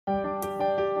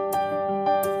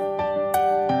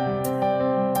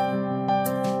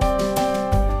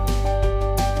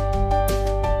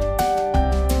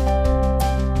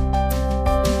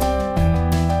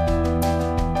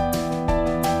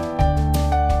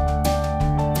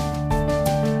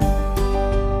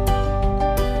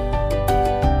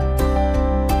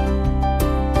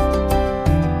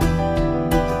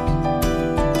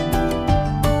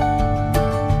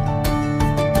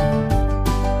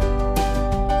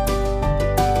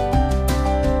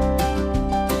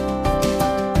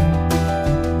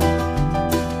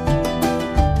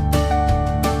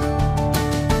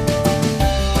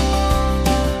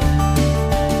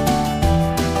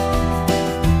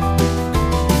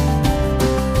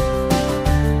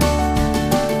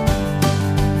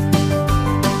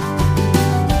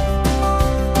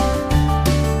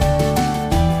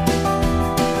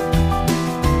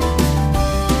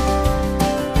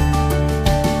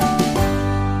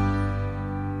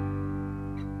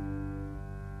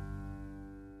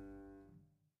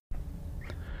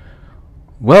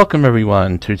Welcome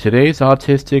everyone to today's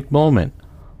Autistic Moment,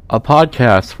 a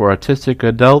podcast for autistic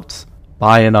adults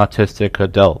by an autistic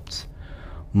adult.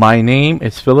 My name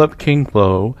is Philip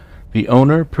Kingflow, the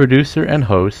owner, producer, and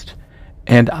host,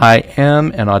 and I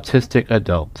am an autistic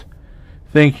adult.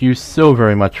 Thank you so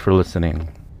very much for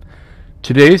listening.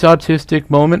 Today's Autistic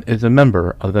Moment is a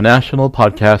member of the National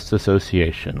Podcast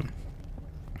Association.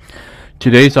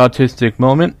 Today's Autistic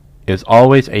Moment is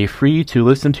always a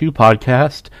free-to-listen-to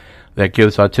podcast that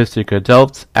gives autistic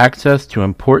adults access to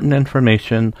important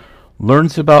information,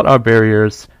 learns about our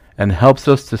barriers, and helps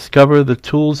us discover the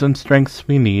tools and strengths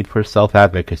we need for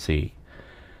self-advocacy.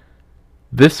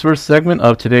 This first segment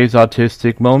of today's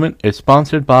Autistic Moment is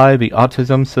sponsored by the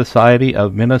Autism Society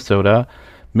of Minnesota,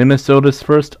 Minnesota's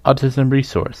first autism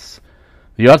resource.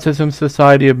 The Autism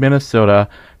Society of Minnesota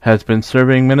has been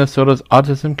serving Minnesota's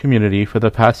autism community for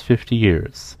the past 50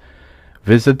 years.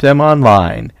 Visit them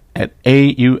online at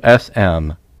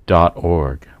ausm.org.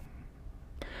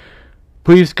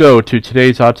 Please go to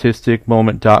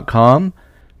todaysautisticmoment.com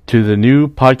to the new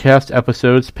podcast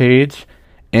episodes page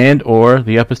and or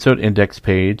the episode index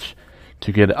page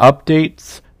to get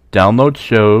updates, download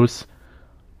shows,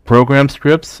 program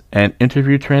scripts, and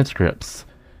interview transcripts.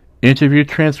 Interview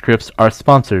transcripts are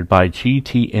sponsored by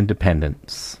GT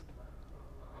Independence.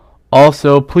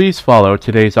 Also, please follow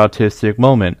Today's Autistic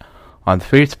Moment on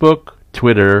Facebook,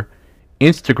 Twitter,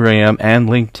 Instagram, and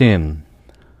LinkedIn.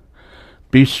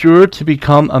 Be sure to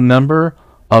become a member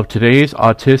of today's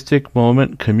Autistic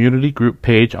Moment community group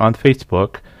page on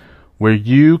Facebook, where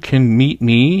you can meet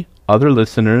me, other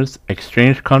listeners,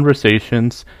 exchange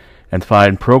conversations, and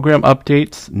find program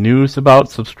updates, news about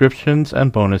subscriptions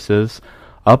and bonuses,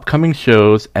 upcoming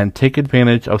shows, and take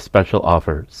advantage of special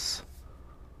offers.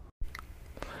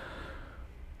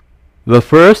 The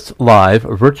first live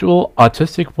virtual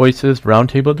Autistic Voices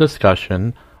roundtable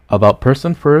discussion about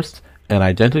Person First and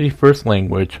Identity First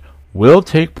language will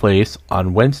take place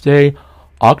on Wednesday,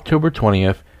 October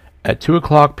 20th at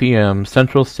 2:00 p.m.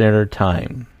 Central Standard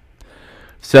Time.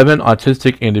 7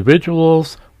 autistic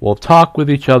individuals will talk with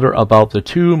each other about the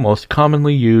 2 most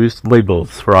commonly used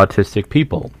labels for autistic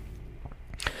people.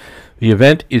 The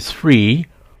event is free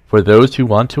for those who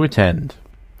want to attend.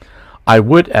 I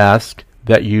would ask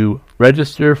that you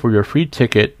register for your free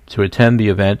ticket to attend the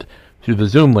event through the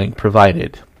Zoom link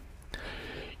provided.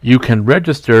 You can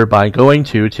register by going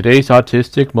to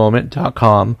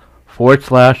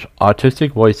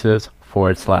todaysautisticmoment.com/autisticvoices/.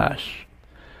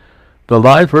 The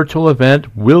live virtual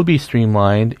event will be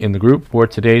streamlined in the group for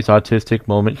today's Autistic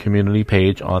Moment community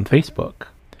page on Facebook.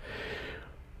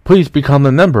 Please become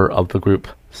a member of the group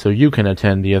so you can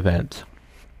attend the event.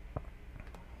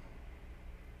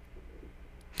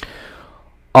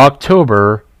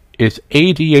 October is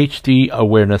ADHD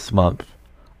Awareness Month,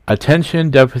 Attention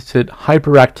Deficit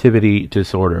Hyperactivity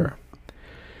Disorder.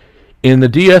 In the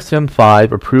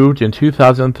DSM-5 approved in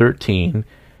 2013,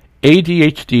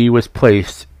 ADHD was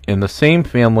placed in the same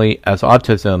family as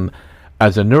autism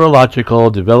as a neurological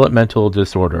developmental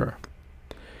disorder.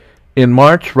 In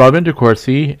March, Robin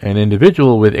DeCourcy, an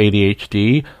individual with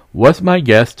ADHD, was my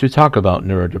guest to talk about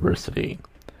neurodiversity.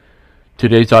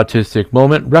 Today's Autistic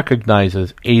Moment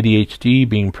recognizes ADHD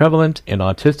being prevalent in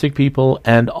autistic people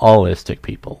and allistic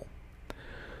people.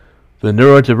 The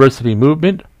neurodiversity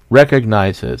movement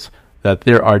recognizes that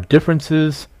there are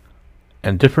differences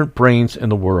and different brains in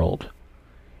the world.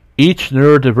 Each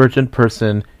neurodivergent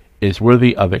person is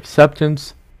worthy of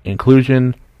acceptance,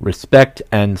 inclusion, respect,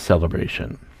 and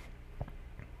celebration.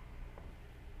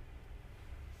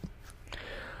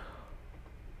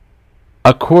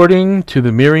 According to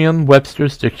the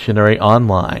Merriam-Webster's Dictionary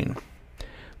online,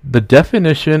 the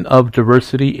definition of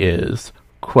diversity is,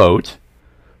 quote,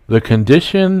 the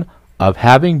condition of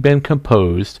having been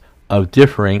composed of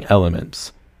differing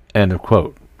elements, end of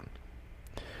quote.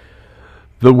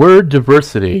 The word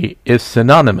diversity is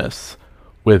synonymous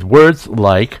with words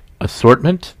like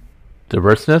assortment,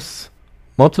 diverseness,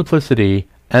 multiplicity,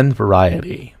 and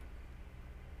variety.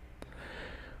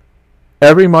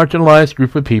 Every marginalized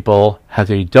group of people has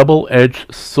a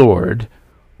double-edged sword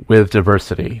with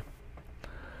diversity.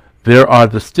 There are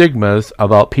the stigmas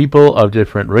about people of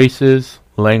different races,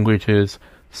 languages,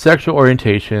 sexual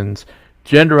orientations,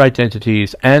 gender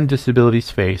identities, and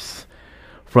disabilities face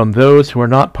from those who are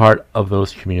not part of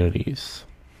those communities.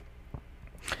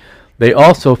 They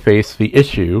also face the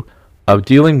issue of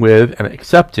dealing with and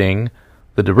accepting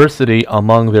the diversity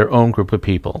among their own group of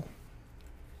people.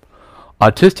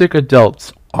 Autistic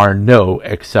adults are no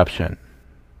exception.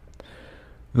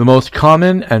 The most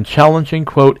common and challenging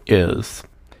quote is,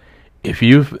 if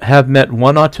you have met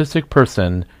one autistic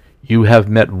person, you have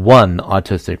met one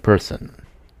autistic person.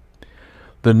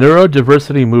 The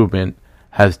neurodiversity movement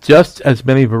has just as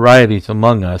many varieties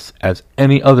among us as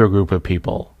any other group of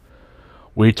people.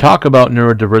 We talk about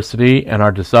neurodiversity and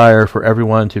our desire for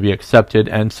everyone to be accepted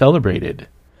and celebrated.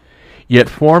 Yet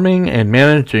forming and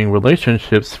managing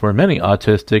relationships for many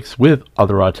autistics with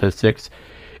other autistics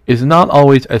is not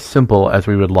always as simple as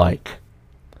we would like.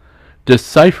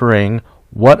 Deciphering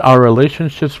what our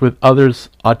relationships with others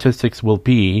autistics will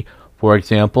be, for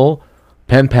example,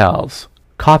 pen pals,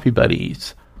 coffee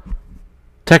buddies,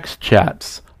 text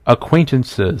chats,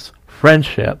 acquaintances,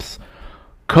 friendships,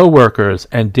 co-workers,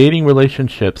 and dating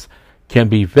relationships can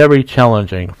be very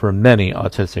challenging for many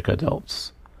autistic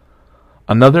adults.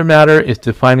 Another matter is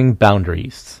defining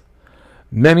boundaries.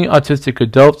 Many autistic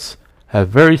adults have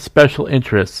very special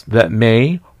interests that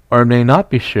may or may not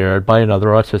be shared by another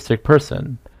autistic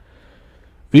person.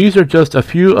 These are just a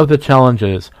few of the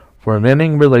challenges for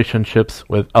mending relationships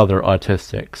with other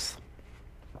autistics.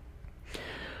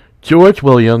 George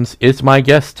Williams is my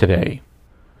guest today.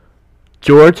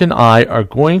 George and I are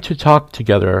going to talk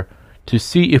together to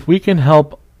see if we can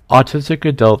help autistic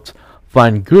adults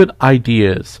find good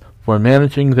ideas for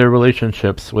managing their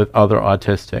relationships with other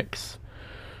autistics.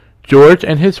 George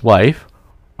and his wife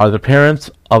are the parents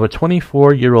of a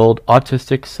 24-year-old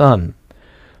autistic son.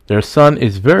 Their son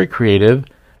is very creative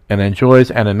and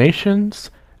enjoys animations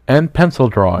and pencil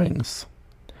drawings.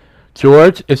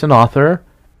 George is an author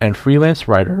and freelance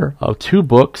writer of 2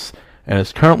 books and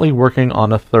is currently working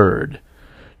on a 3rd.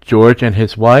 George and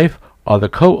his wife are the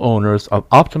co-owners of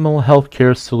Optimal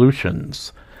Healthcare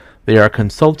Solutions. They are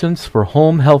consultants for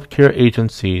home healthcare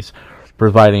agencies,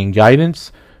 providing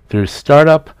guidance through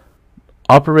startup,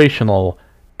 operational,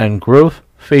 and growth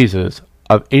phases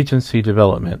of agency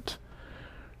development.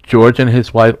 George and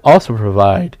his wife also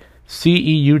provide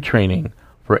CEU training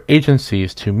for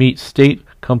agencies to meet state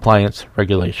compliance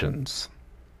regulations.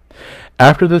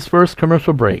 After this first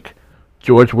commercial break,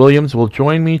 George Williams will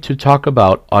join me to talk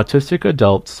about autistic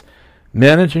adults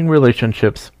managing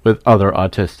relationships with other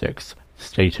autistics.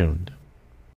 Stay tuned.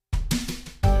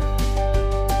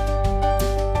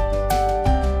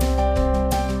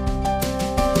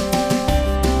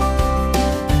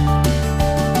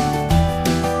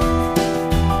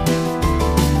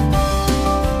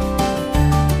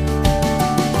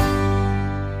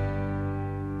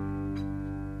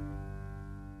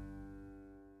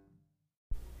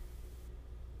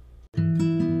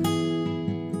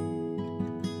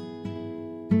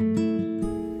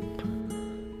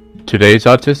 Today's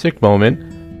Autistic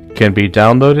Moment can be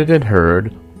downloaded and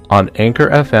heard on Anchor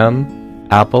FM,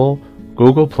 Apple,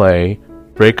 Google Play,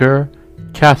 Breaker,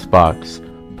 Castbox,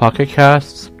 Pocket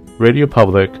Casts, Radio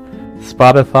Public,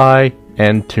 Spotify,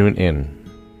 and TuneIn.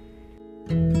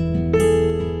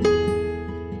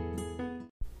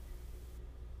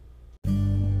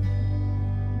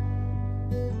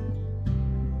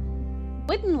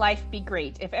 Wouldn't life be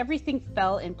great if everything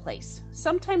fell in place?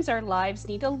 Sometimes our lives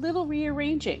need a little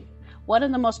rearranging. One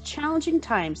of the most challenging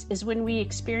times is when we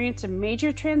experience a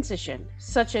major transition,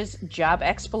 such as job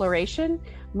exploration,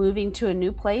 moving to a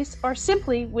new place, or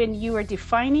simply when you are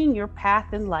defining your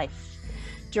path in life.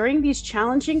 During these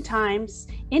challenging times,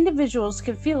 individuals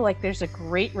can feel like there's a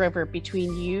great river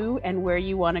between you and where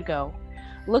you want to go.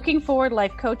 Looking Forward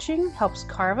Life Coaching helps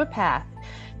carve a path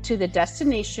to the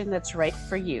destination that's right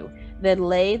for you, then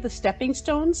lay the stepping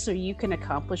stones so you can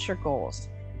accomplish your goals.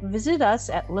 Visit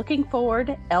us at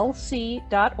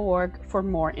lookingforwardlc.org for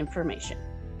more information.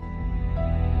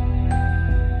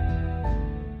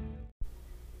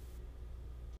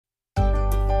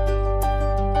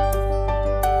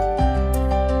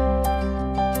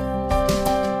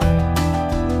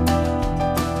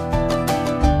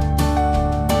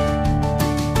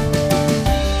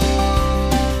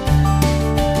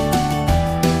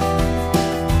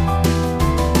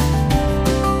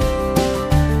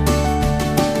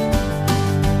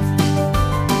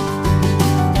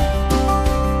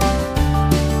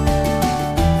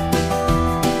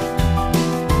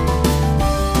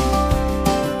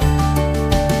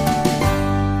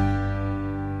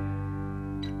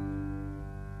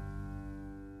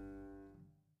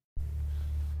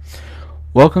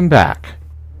 Welcome back.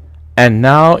 And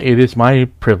now it is my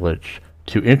privilege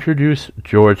to introduce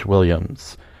George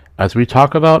Williams as we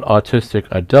talk about autistic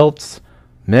adults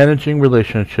managing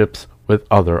relationships with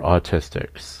other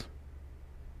autistics.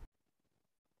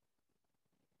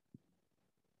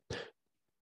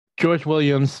 George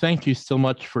Williams, thank you so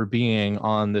much for being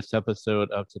on this episode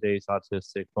of today's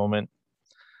Autistic Moment.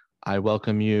 I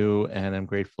welcome you and I'm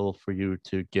grateful for you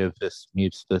to give me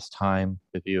this time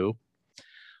with you.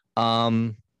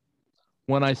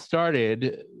 When I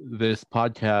started this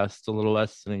podcast a little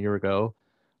less than a year ago,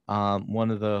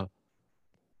 one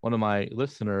of my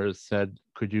listeners said,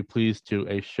 "Could you please do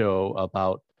a show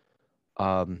about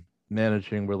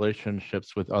managing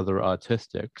relationships with other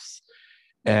autistics?"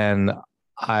 And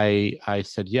I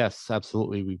said, "Yes,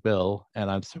 absolutely, we will." And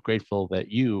I'm so grateful that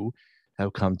you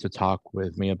have come to talk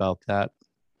with me about that.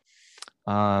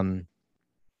 Um,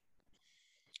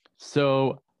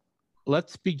 so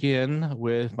let's begin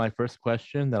with my first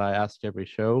question that I ask every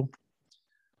show.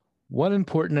 What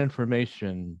important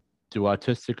information do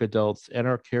autistic adults and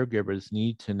our caregivers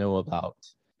need to know about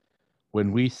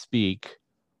when we speak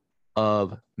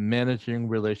of managing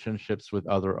relationships with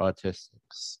other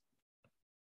autistics?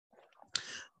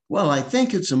 Well, I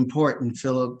think it's important,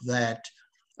 Philip, that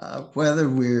whether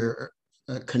we're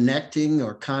connecting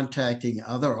or contacting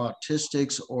other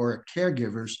autistics or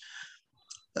caregivers,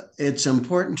 it's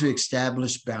important to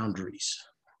establish boundaries.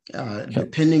 Yep.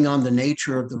 Depending on the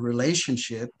nature of the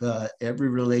relationship, every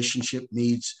relationship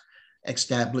needs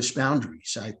established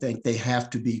boundaries. I think they have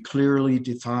to be clearly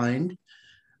defined.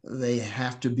 They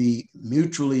have to be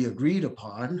mutually agreed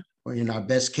upon, or in our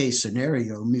best case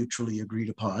scenario, mutually agreed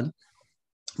upon.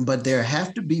 But there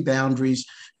have to be boundaries,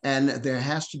 and there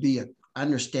has to be an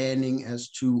understanding as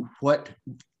to what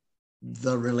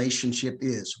the relationship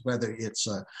is, whether it's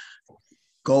a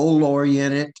goal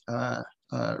oriented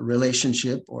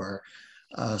relationship or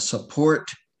support,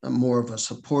 more of a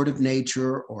supportive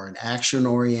nature, or an action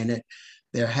oriented.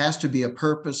 There has to be a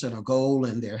purpose and a goal,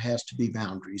 and there has to be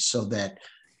boundaries so that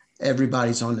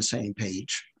everybody's on the same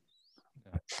page.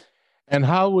 And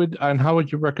how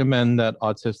would you recommend that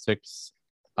autistics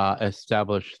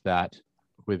establish that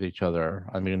with each other?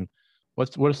 I mean,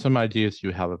 what are some ideas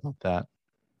you have about that?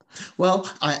 Well,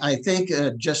 I think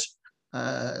just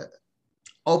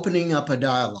opening up a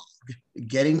dialogue,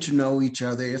 getting to know each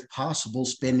other, if possible,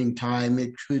 spending time.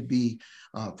 It could be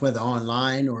whether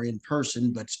online or in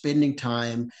person, but spending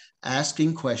time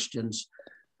asking questions,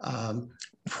 um,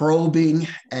 probing,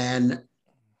 and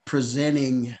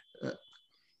presenting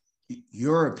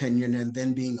your opinion, and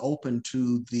then being open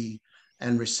to the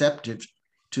and receptive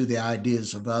to the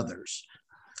ideas of others.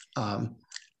 Um,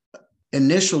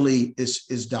 Initially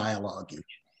is dialoguing.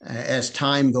 As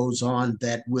time goes on,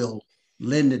 that will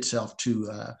lend itself to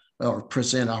or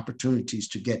present opportunities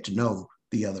to get to know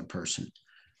the other person.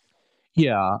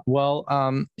 Yeah, well,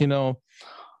 um,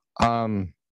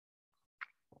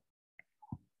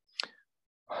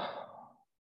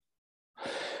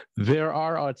 there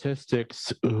are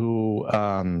autistics who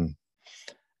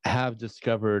have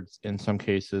discovered in some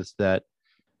cases that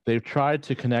they've tried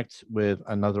to connect with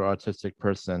another autistic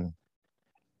person,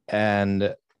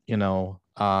 and you know,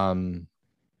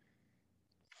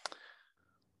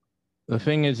 the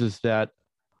thing is that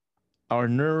our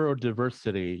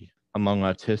neurodiversity among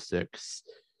autistics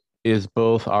is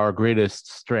both our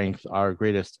greatest strength, our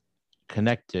greatest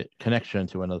connected connection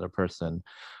to another person,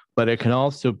 but it can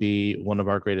also be one of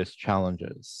our greatest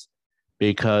challenges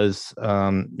because the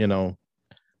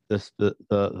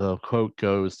quote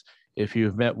goes, if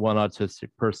you've met one autistic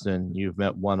person, you've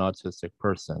met one autistic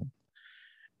person.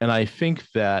 And I think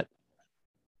that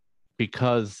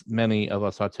because many of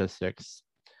us autistics,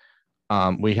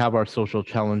 we have our social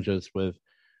challenges with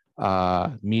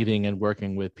meeting and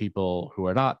working with people who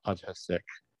are not autistic,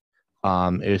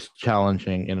 is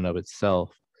challenging in and of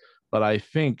itself. But I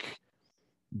think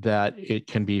that it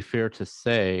can be fair to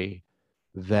say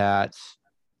that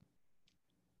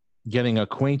getting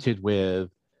acquainted with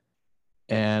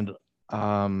and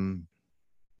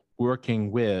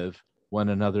working with one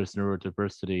another's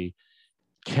neurodiversity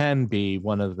can be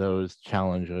one of those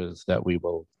challenges that we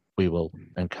will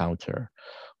encounter.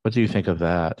 What do you think of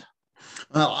that?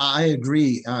 Well, I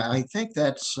agree. I think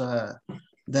that's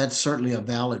certainly a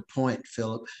valid point,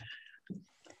 Philip.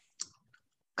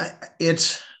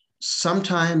 It's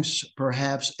sometimes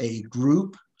perhaps a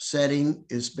group setting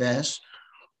is best,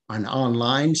 an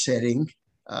online setting,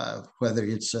 whether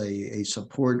it's a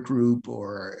support group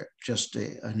or just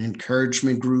an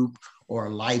encouragement group or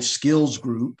a life skills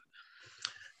group.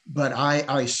 But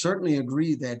I certainly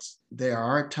agree that there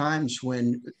are times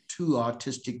when two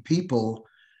autistic people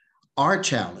are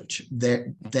challenged.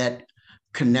 That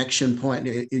connection point,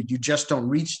 you just don't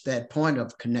reach that point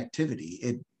of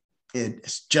connectivity. It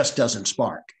just doesn't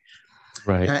spark.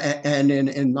 Right. And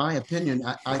in my opinion,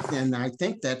 I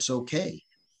think that's okay.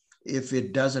 If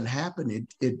it doesn't happen,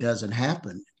 it doesn't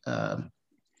happen.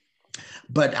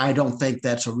 But I don't think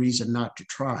that's a reason not to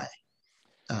try.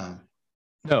 Uh,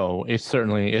 No, it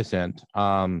certainly isn't.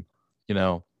 You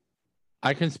know,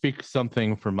 I can speak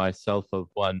something for myself of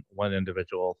one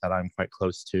individual that I'm quite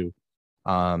close to.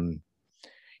 Um,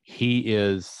 he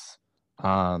is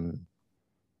um,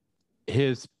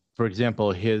 for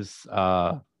example, his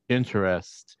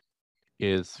interest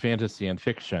is fantasy and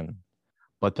fiction,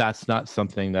 but that's not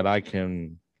something that I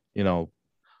can,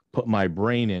 put my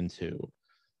brain into.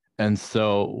 And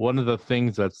so one of the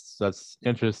things that's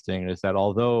interesting is that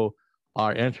although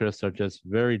our interests are just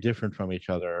very different from each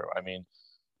other, I mean,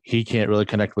 he can't really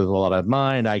connect with a lot of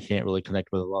mine, I can't really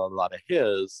connect with a lot of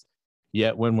his.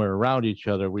 Yet when we're around each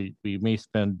other, we may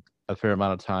spend a fair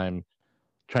amount of time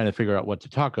trying to figure out what to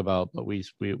talk about, but we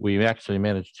actually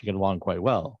managed to get along quite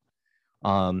well.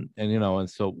 And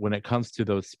so when it comes to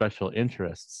those special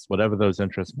interests, whatever those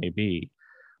interests may be,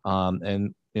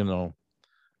 and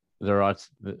there are,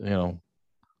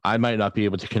 I might not be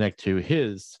able to connect to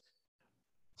his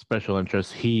special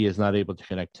interests. He is not able to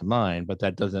connect to mine, but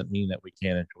that doesn't mean that we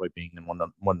can't enjoy being in one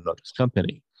another's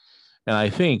company. And I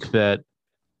think that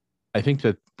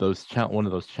one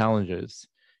of those challenges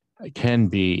can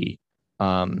be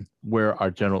where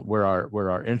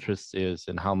our interest is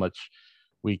and how much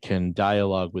we can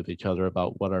dialogue with each other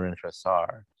about what our interests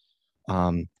are.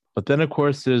 But then, of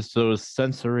course, there's those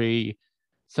sensory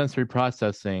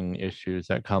processing issues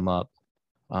that come up.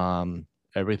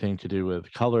 Everything to do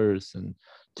with colors and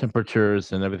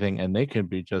temperatures and everything, and they can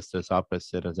be just as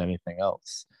opposite as anything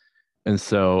else. And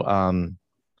so,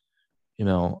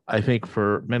 I think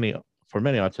for many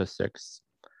autistics,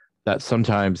 that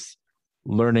sometimes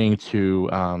learning to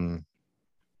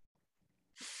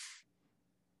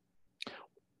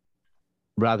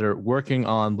rather working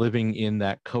on living in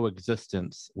that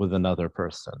coexistence with another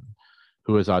person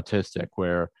who is autistic,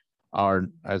 where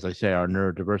as I say, our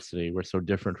neurodiversity, we're so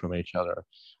different from each other.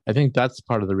 I think that's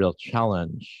part of the real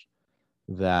challenge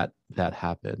that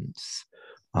happens.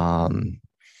 Give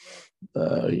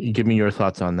me your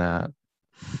thoughts on that.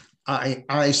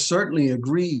 I certainly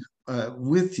agree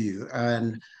with you.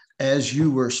 And as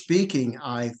you were speaking,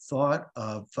 I thought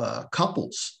of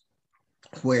couples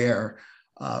where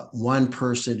one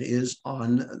person is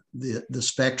on the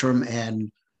spectrum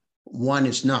and one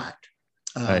is not.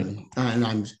 Right.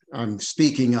 And I'm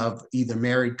speaking of either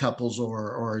married couples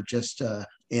or just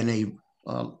in a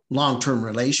long-term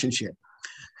relationship.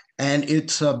 And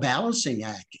it's a balancing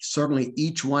act. Certainly,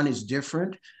 each one is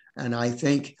different, and I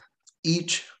think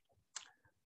each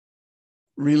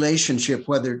relationship,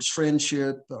 whether it's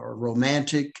friendship or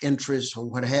romantic interest or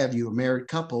what have you, a married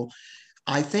couple,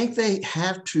 I think they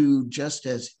have to, just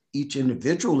as each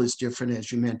individual is different,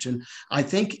 as you mentioned, I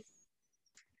think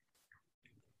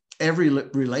every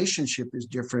relationship is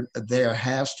different. There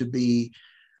has to be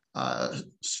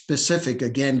specific,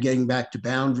 again, getting back to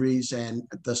boundaries and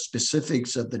the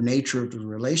specifics of the nature of the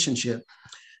relationship.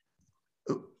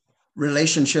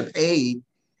 Relationship A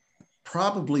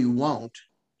probably won't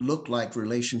look like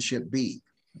relationship B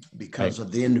because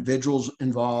of the individuals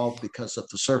involved, because of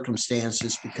the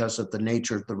circumstances, because of the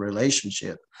nature of the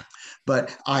relationship.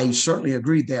 But I certainly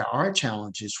agree there are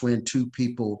challenges when two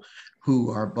people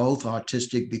who are both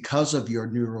autistic, because of your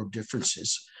neural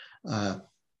differences,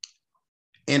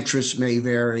 interests may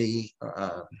vary,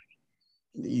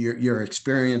 your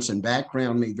experience and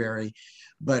background may vary.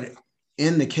 But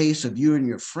in the case of you and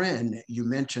your friend, you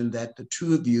mentioned that the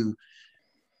two of you,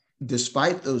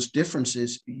 despite those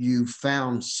differences, you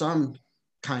found some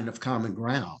kind of common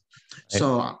ground.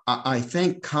 So I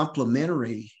think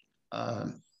complementary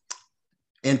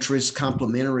interests,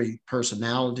 complementary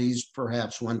personalities.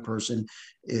 Perhaps one person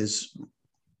is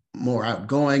more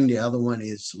outgoing, the other one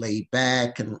is laid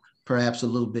back and perhaps a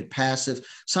little bit passive.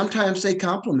 Sometimes they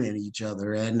complement each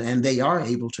other and they are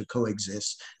able to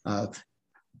coexist.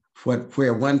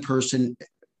 Where one person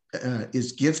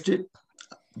is gifted,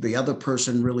 the other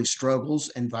person really struggles,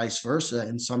 and vice versa.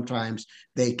 And sometimes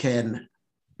they can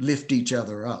lift each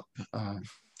other up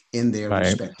in their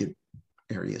respective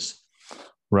areas.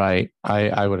 Right.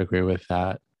 I would agree with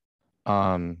that.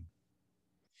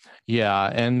 Yeah.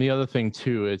 And the other thing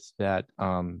too is that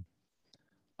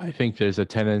I think there's a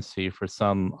tendency for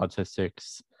some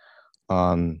autistics,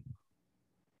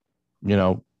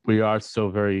 we are so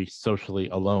very socially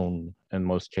alone in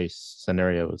most case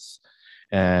scenarios.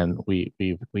 And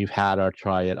we've had our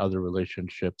try at other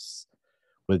relationships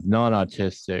with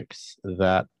non-autistics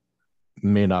that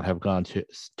may not have gone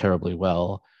terribly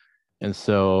well. And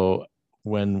so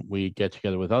when we get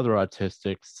together with other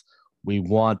autistics, we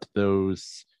want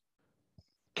those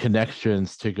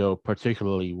connections to go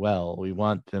particularly well. We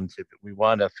want to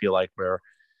feel like we're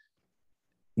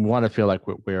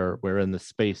in the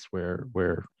space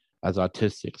where as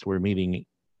autistics we're meeting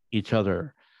each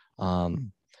other.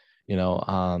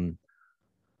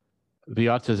 The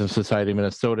Autism Society of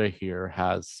Minnesota here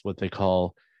has what they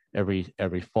call every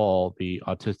fall the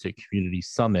Autistic Community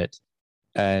Summit,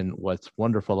 And what's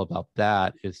wonderful about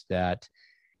that is that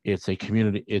it's a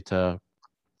community, it's a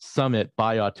summit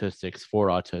by autistics for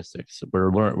autistics.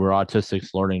 We're autistics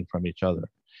learning from each other.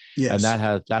 And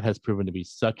Yes. that has proven to be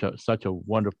such a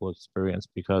wonderful experience,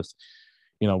 because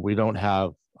we don't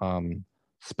have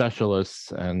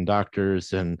specialists and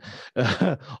doctors and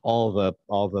all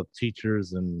the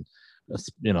teachers and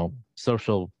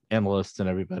social analysts and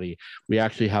everybody. We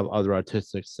actually have other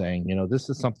autistics saying, this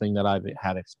is something that I've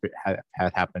had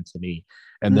happen to me,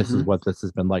 and this is what this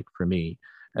has been like for me.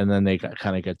 And then they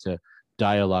kind of get to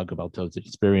dialogue about those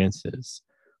experiences.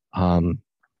 But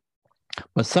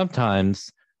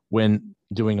sometimes when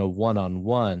doing a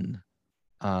one-on-one,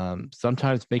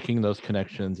 sometimes making those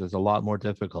connections is a lot more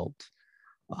difficult.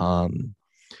 You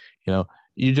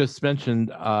just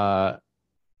mentioned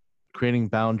creating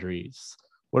boundaries.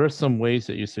 What are some ways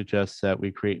that you suggest that we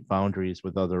create boundaries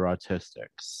with other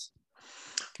autistics?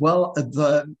 Well,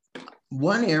 the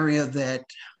one area that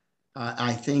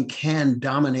I think can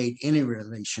dominate any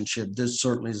relationship, this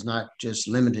certainly is not just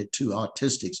limited to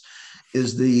autistics,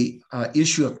 is the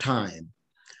issue of time.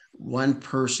 One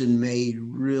person may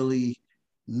really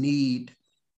need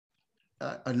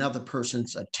another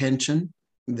person's attention.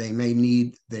 They may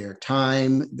need their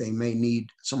time. They may need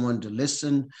someone to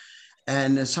listen.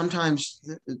 And sometimes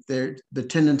the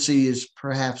tendency is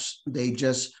perhaps they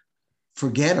just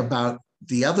forget about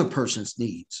the other person's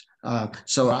needs.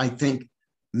 So I think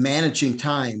managing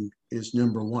time is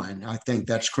number one. I think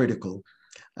that's critical.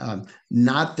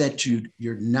 Not that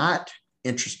you're not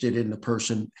interested in the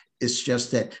person. It's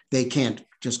just that they can't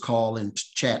just call and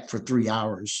chat for 3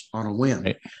 hours on a whim.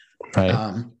 Right.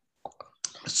 Right.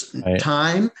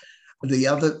 Time. The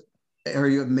other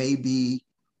area may be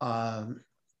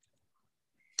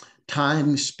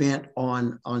time spent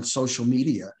on social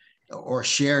media or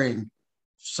sharing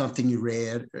something you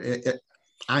read.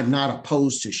 I'm not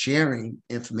opposed to sharing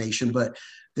information, but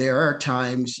there are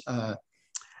times,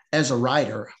 as a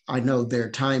writer, I know there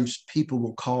are times people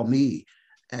will call me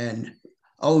and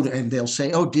they'll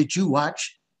say, "Oh, did you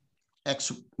watch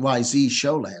XYZ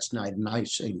show last night?" And I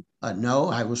say, "No,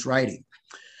 I was writing."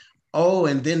 Oh,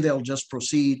 and then they'll just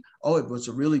proceed. "Oh, it was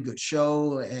a really good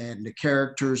show, and the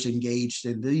characters engaged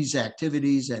in these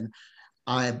activities." And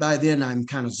by then I'm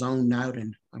kind of zoned out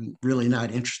and I'm really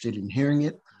not interested in hearing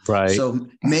it. Right. So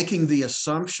making the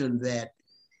assumption that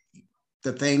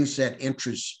the things that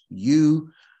interest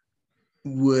you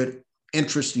would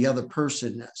interest the other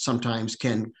person sometimes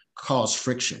can cause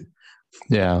friction.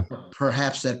 Yeah.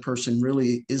 Perhaps that person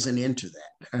really isn't into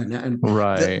that.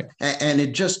 Right. And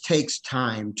it just takes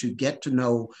time to get to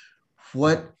know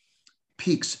what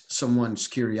piques someone's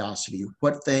curiosity,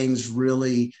 what things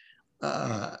really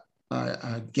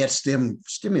gets them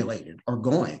stimulated or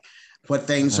going, what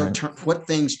things what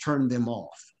things turn them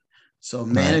off. So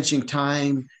managing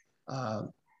time,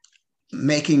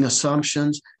 making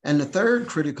assumptions. And the third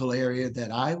critical area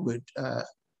that I would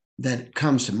that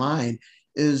comes to mind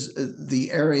is the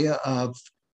area of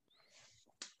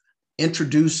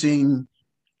introducing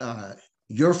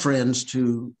your friends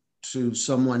to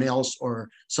someone else, or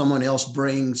someone else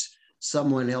brings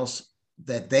someone else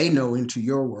that they know into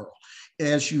your world.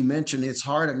 As you mentioned, it's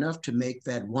hard enough to make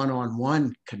that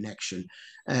one-on-one connection.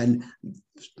 And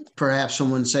perhaps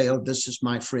someone say, "Oh, this is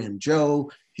my friend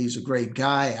Joe. He's a great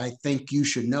guy. I think you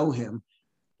should know him,"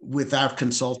 without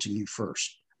consulting you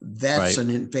first. That's an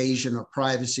invasion of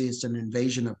privacy. It's an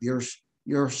invasion of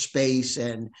your space,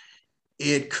 and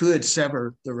it could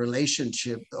sever the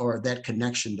relationship or that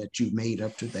connection that you made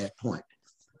up to that point.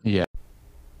 Yeah.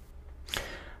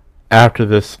 After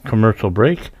this commercial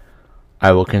break,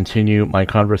 I will continue my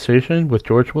conversation with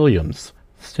George Williams.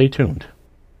 Stay tuned.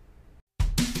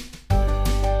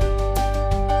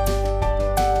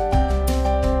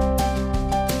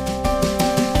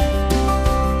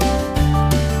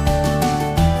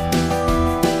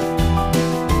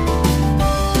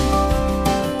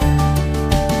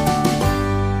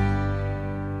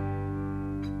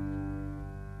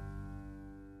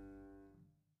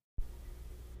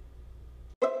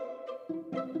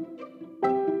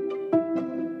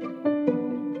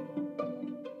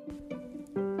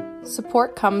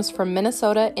 Support comes from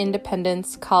Minnesota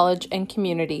Independence College and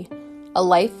Community, a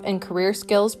life and career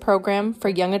skills program for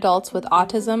young adults with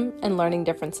autism and learning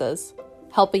differences.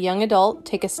 Help a young adult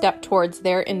take a step towards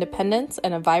their independence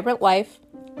and a vibrant life.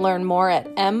 Learn more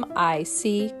at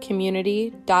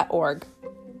miccommunity.org.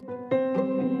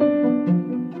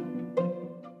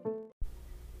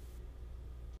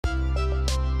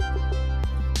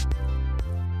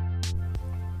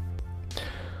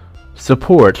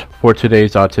 Support for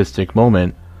today's Autistic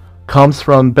Moment comes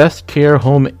from Best Care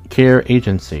Home Care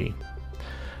Agency.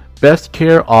 Best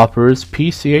Care offers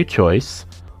PCA choice,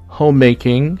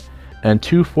 homemaking, and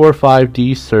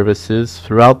 245D services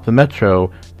throughout the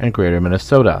metro and greater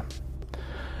Minnesota.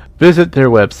 Visit their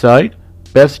website,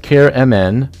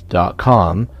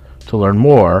 bestcaremn.com, to learn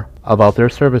more about their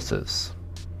services.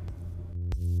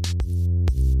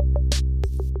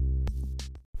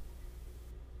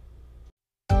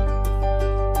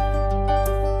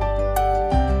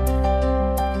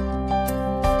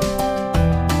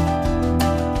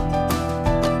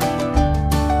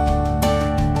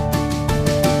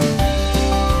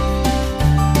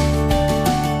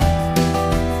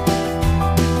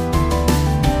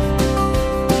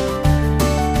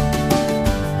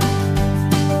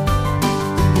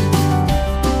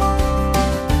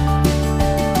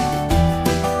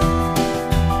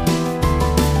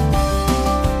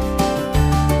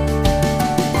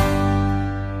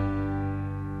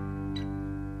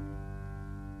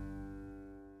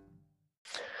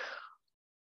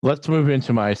 Let's move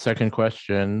into my second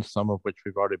question, some of which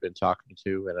we've already been talking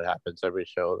to, and it happens every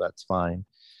show, that's fine.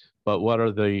 But what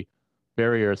are the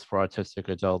barriers for autistic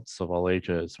adults of all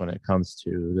ages when it comes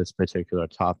to this particular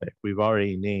topic? We've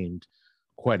already named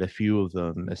quite a few of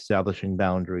them: establishing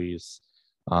boundaries,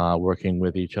 working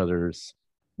with each other's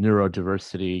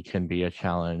neurodiversity can be a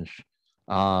challenge,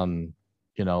 learn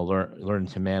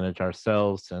to manage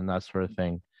ourselves and that sort of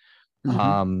thing.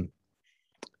 Mm-hmm.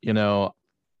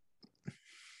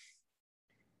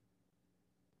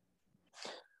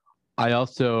 I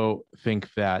also think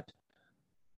that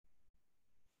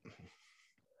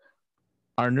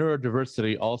our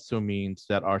neurodiversity also means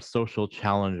that our social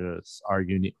challenges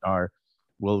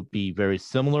will be very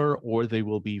similar, or they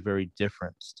will be very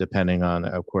different depending on,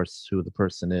 of course, who the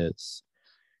person is.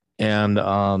 And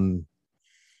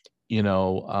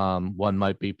one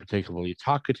might be particularly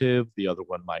talkative, the other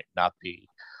one might not be.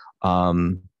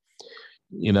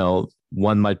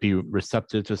 One might be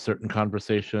receptive to certain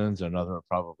conversations, another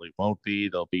probably won't be.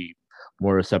 They'll be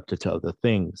more receptive to other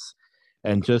things.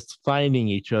 And just finding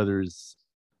each other's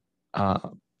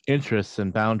interests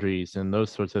and boundaries and those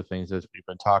sorts of things, as we've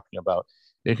been talking about,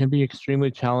 it can be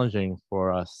extremely challenging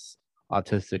for us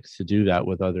autistics to do that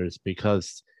with others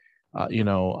because, I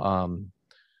know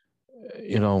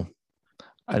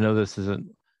this isn't,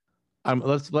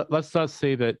 let's not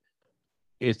say that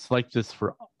it's like this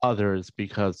for others,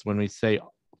 because when we say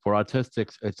for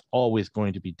autistics, it's always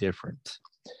going to be different.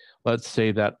 Let's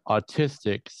say that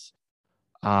autistics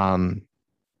can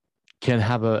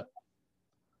have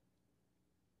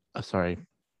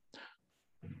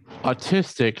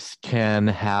autistics can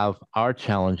have our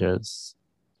challenges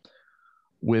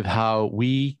with how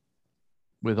we,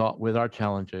 with our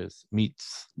challenges,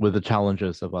 meets with the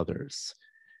challenges of others.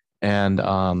 And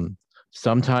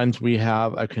sometimes we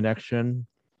have a connection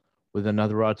with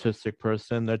another autistic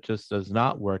person that just does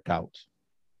not work out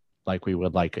like we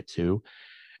would like it to.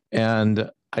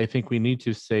 And I think we need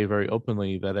to say very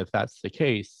openly that if that's the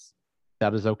case,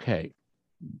 that is okay.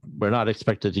 We're not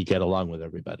expected to get along with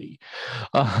everybody,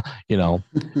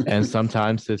 and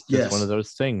sometimes it's just one of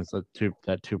those things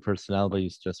that two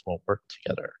personalities just won't work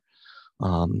together.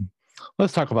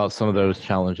 Let's talk about some of those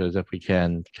challenges if we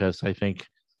can, because I think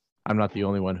I'm not the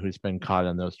only one who's been caught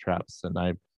in those traps, and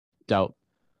I doubt,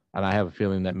 and I have a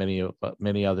feeling that many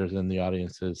others in the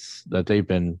audiences, that they've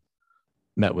been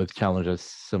met with challenges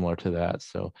similar to that.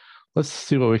 So let's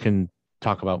see what we can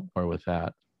talk about more with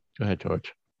that. Go ahead,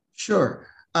 George. Sure.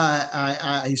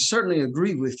 I certainly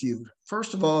agree with you.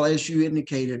 First of all, as you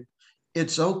indicated,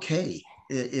 it's okay.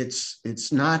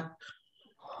 It's not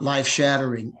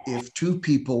life-shattering if two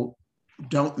people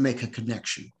don't make a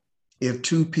connection, if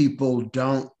two people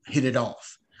don't hit it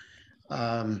off.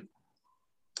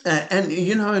 And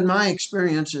in my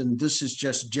experience, and this is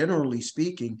just generally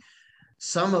speaking,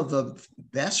 some of the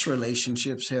best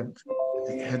relationships have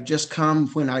just come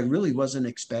when I really wasn't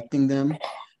expecting them.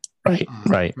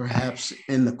 Right. Perhaps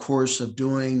in the course of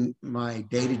doing my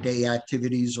day-to-day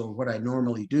activities or what I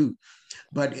normally do.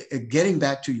 But getting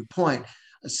back to your point,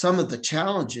 some of the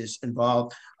challenges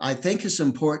involved, I think it's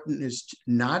important is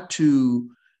not to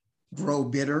grow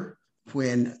bitter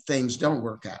when things don't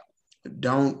work out.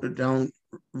 Don't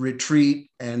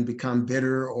retreat and become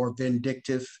bitter or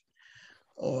vindictive,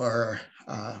 or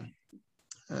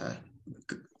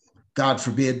God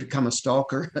forbid, become a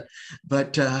stalker.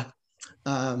 But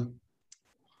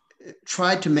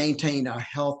try to maintain a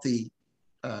healthy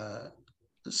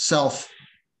self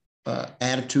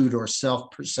attitude or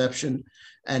self-perception,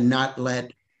 and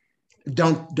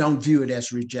don't view it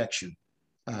as rejection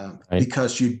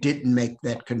because you didn't make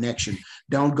that connection.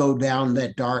 Don't go down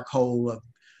that dark hole of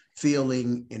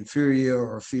feeling inferior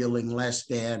or feeling less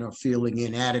than or feeling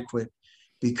inadequate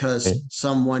because Okay.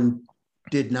 someone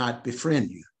did not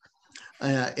befriend you.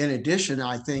 In addition,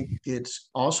 I think it's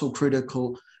also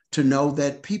critical to know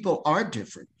that people are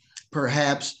different.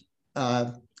 Perhaps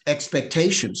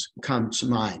expectations come to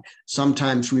mind.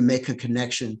 Sometimes we make a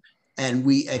connection and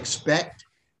we expect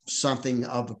something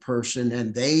of a person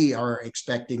and they are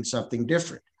expecting something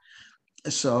different.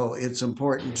 So it's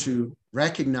important to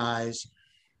recognize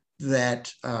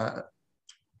that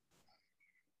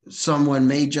someone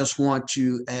may just want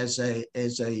you as a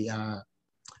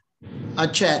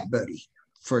chat buddy,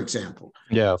 for example.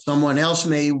 Yeah. Someone else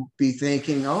may be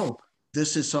thinking, oh,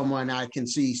 this is someone I can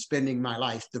see spending my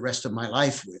life, the rest of my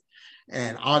life with.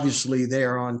 And obviously,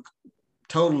 they're on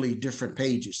totally different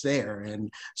pages there.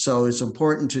 And so it's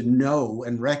important to know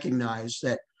and recognize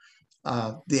that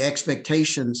the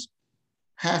expectations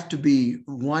have to be,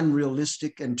 one,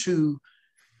 realistic, and two,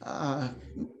 uh,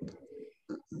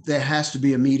 there has to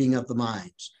be a meeting of the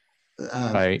minds.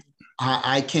 Right.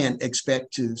 I can't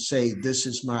expect to say this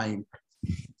is my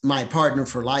partner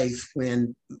for life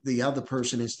when the other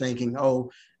person is thinking,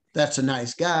 oh, that's a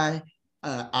nice guy.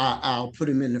 I'll put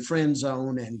him in the friend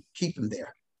zone and keep him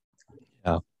there.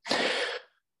 Yeah.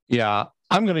 Yeah.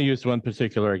 I'm going to use one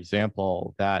particular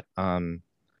example that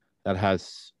that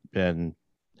has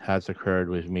occurred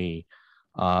with me.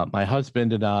 My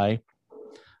husband and I,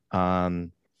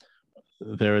 um,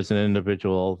 there is an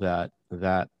individual that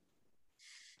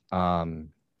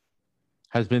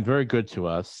has been very good to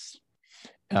us,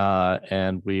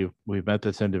 and we've met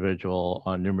this individual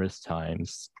on numerous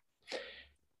times,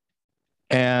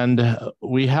 and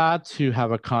we had to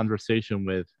have a conversation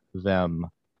with them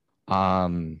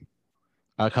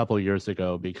a couple of years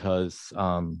ago because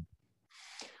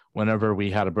whenever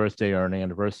we had a birthday or an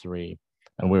anniversary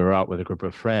and we were out with a group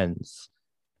of friends,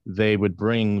 they would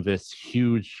bring this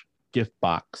huge gift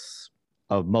box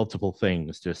of multiple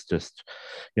things, just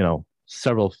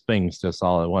several things just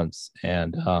all at once.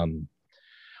 And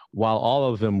while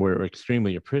all of them were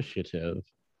extremely appreciative,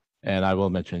 and I will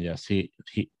mention, yes, he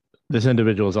this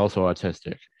individual is also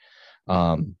autistic.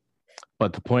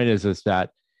 But the point is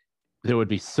that there would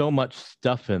be so much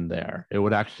stuff in there, it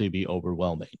would actually be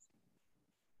overwhelming.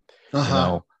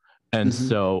 Uh-huh. And Mm-hmm.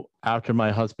 so after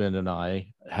my husband and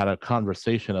I had a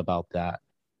conversation about that,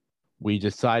 we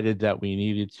decided that we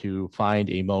needed to find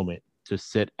a moment to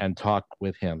sit and talk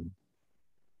with him,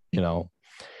 you know,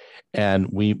 and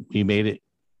we made it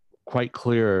quite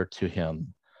clear to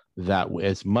him that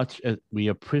as much as we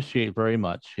appreciate very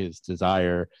much his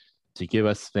desire to give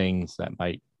us things that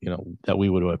might, that we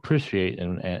would appreciate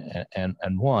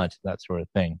and want, that sort of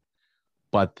thing,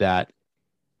 but that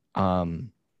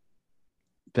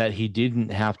that he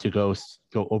didn't have to go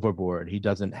overboard. He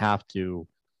doesn't have to,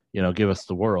 give us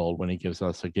the world when he gives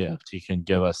us a gift. He can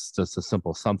give us just a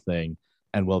simple something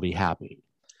and we'll be happy.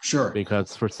 Sure.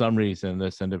 Because for some reason,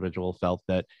 this individual felt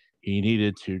that he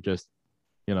needed to just,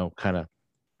 kind of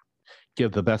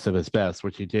give the best of his best,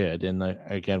 which he did. And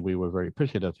again, we were very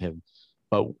appreciative of him.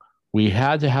 But we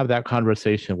had to have that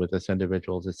conversation with this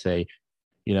individual to say,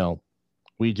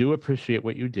 we do appreciate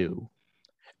what you do.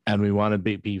 And we want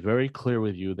to be very clear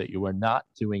with you that you are not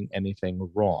doing anything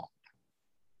wrong.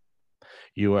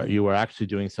 You are actually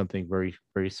doing something very,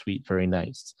 very sweet, very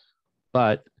nice.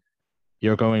 But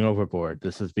you're going overboard.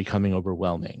 This is becoming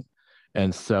overwhelming.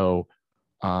 And so,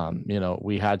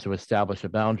 we had to establish a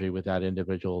boundary with that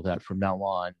individual that from now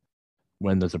on,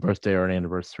 when there's a birthday or an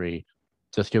anniversary,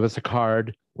 just give us a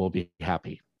card. We'll be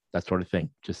happy. That sort of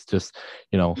thing. Just,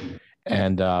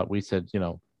 and we said,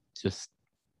 just,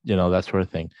 that sort of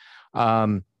thing.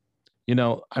 I'm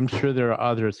sure there are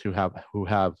others who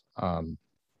have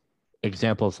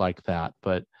examples like that,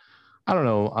 but I don't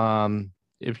know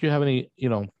if you have any,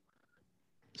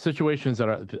 situations that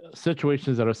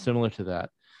are similar to that.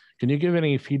 Can you give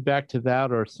any feedback to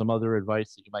that, or some other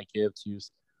advice that you might give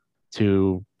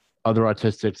to other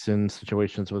autistics in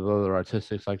situations with other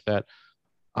autistics like that?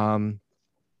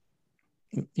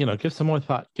 Give some more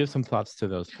thought. Give some thoughts to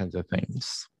those kinds of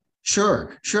things.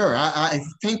 Sure. I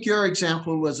think your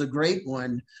example was a great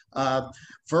one.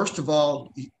 First of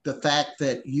all, the fact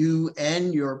that you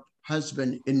and your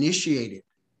husband initiated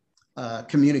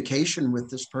communication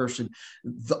with this person,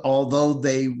 although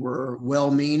they were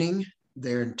well-meaning,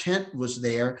 their intent was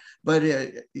there, but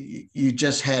you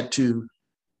just had to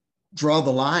draw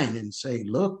the line and say,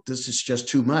 look, this is just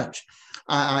too much.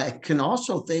 I can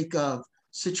also think of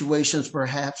situations,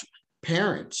 perhaps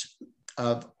parents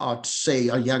of, say,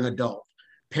 a young adult.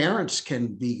 Parents can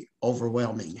be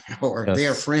overwhelming, or Yes.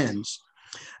 their friends.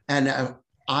 And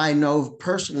I know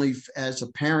personally, as a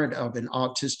parent of an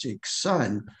autistic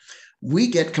son, we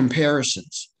get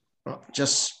comparisons,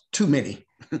 just too many,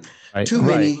 Right. too Right.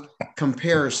 many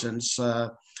comparisons.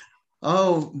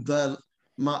 Oh,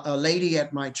 a lady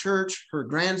at my church, her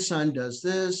grandson does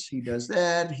this, he does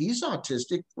that, he's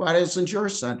autistic. Why doesn't your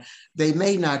son? They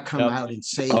may not come Yep. out and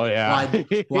say, Oh yeah.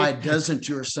 why doesn't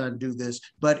your son do this?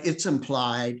 But it's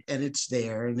implied and it's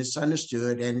there and it's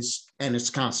understood and it's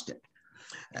constant.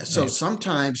 So Right.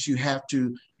 sometimes you have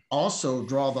to also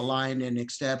draw the line and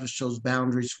establish those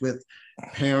boundaries with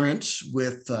parents,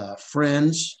 with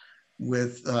friends,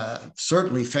 with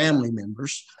certainly family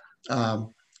members,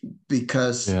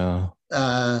 because Yeah.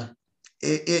 uh,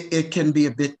 it can be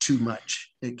a bit too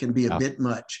much. It can be a Yeah. bit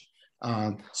much.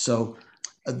 So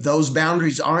those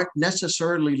boundaries aren't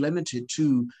necessarily limited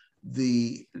to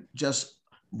the just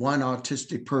one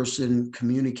autistic person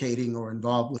communicating or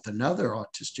involved with another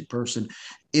autistic person.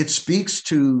 It speaks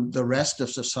to the rest of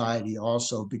society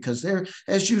also, because there,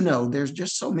 as you know, there's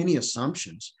just so many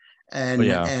assumptions, Oh and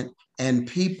yeah. and and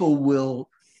people will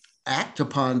act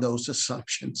upon those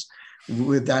assumptions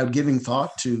without giving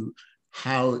thought to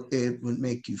how it would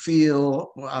make you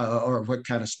feel, or what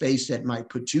kind of space that might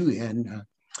put you in.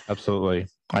 Absolutely.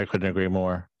 I couldn't agree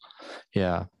more.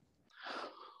 Yeah.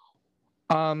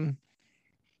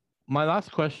 My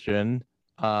last question,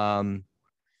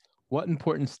 what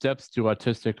important steps do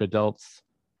autistic adults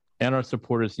and our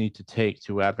supporters need to take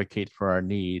to advocate for our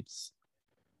needs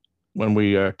when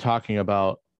we are talking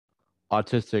about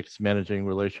autistics managing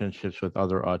relationships with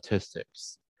other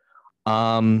autistics?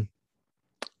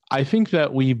 I think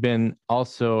that we've been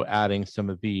also adding some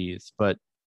of these, but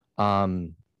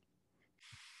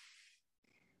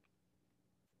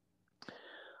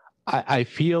I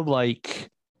feel like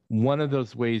one of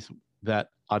those ways that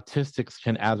autistics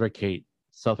can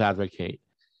self-advocate,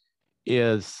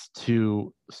 is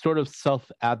to sort of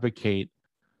self-advocate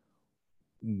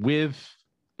with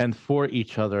and for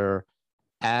each other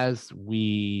as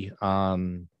we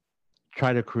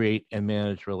try to create and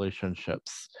manage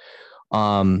relationships.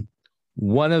 One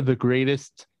of the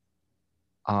greatest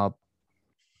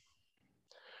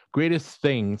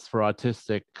things for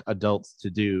autistic adults to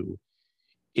do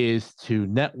is to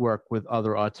network with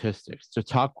other autistics, to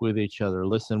talk with each other,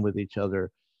 listen with each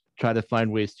other, try to find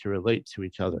ways to relate to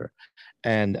each other.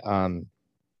 And,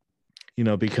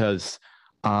 because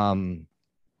I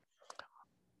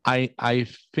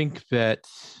think that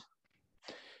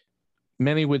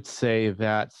many would say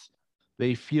that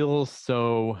they feel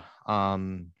so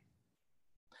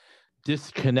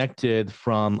disconnected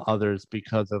from others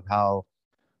because of how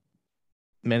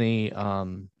many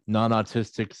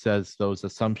non-autistic says those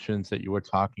assumptions that you were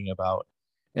talking about,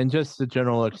 and just the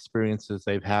general experiences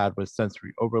they've had with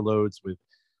sensory overloads, with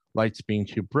lights being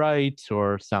too bright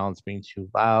or sounds being too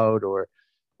loud, or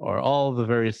all the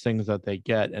various things that they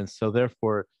get. And so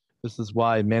therefore, this is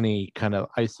why many kind of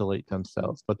isolate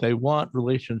themselves, but they want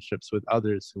relationships with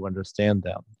others who understand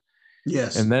them. And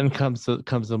Yes. then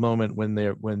comes a moment when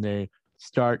they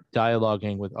start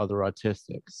dialoguing with other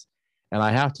autistics. And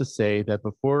I have to say that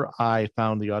before I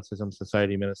found the Autism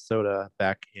Society of Minnesota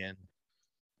back in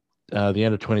the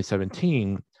end of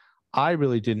 2017, I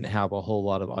really didn't have a whole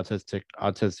lot of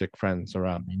autistic friends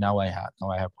around me. Now I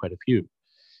have quite a few,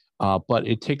 but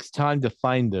it takes time to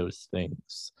find those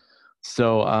things.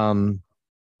 So,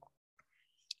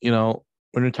 when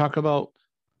we talk about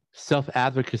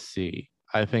self-advocacy,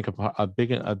 I think a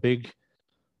big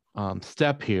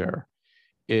step here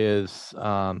is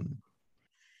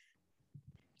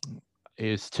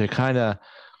to kind of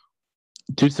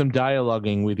do some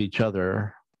dialoguing with each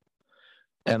other,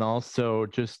 and also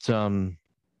just I'm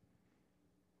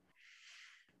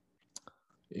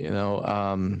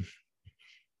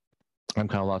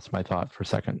kind of lost my thought for a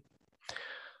second.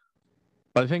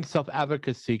 But I think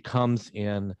self-advocacy comes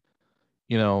in,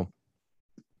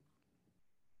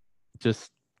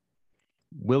 just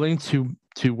willing to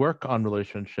work on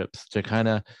relationships, to kind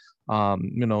of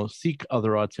seek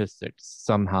other autistics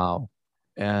somehow.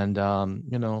 And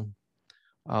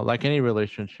like any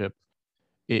relationship,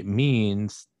 it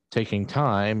means taking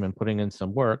time and putting in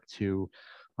some work to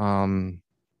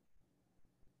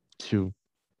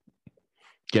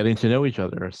getting to know each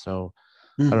other. So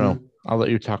I don't know. I'll let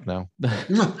you talk now.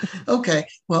 Okay.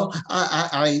 Well,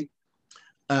 I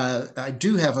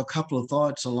do have a couple of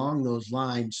thoughts along those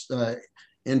lines,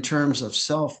 in terms of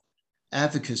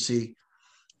self-advocacy.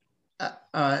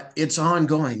 It's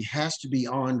ongoing, has to be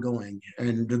ongoing.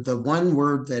 And the one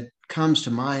word that comes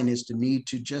to mind is the need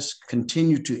to just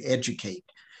continue to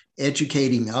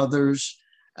educating others.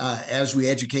 As we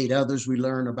educate others, we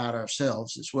learn about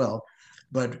ourselves as well.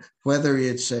 But whether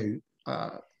it's a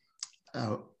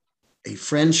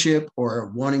friendship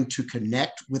or wanting to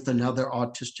connect with another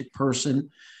autistic person,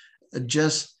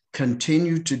 just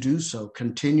continue to do so,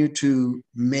 continue to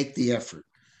make the effort.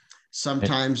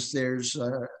 Sometimes there's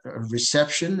a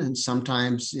reception, and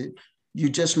sometimes you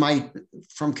just might,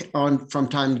 from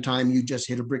time to time, you just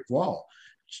hit a brick wall.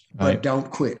 But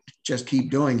don't quit, just keep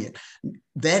doing it.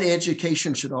 That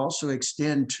education should also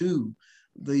extend to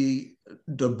the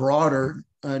broader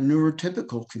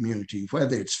neurotypical community,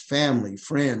 whether it's family,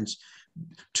 friends,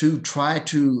 to try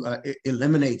to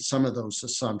eliminate some of those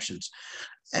assumptions.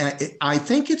 I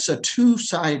think it's a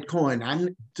two-sided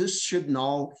coin. This shouldn't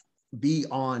all be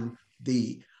on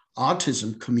the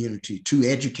autism community to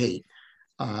educate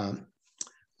uh,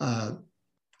 uh,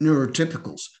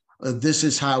 neurotypicals. This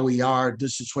is how we are.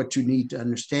 This is what you need to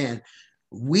understand.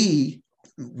 We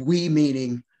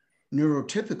meaning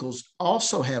neurotypicals,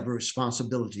 also have a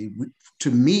responsibility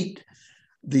to meet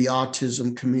the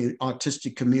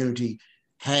autistic community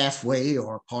halfway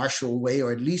or partial way,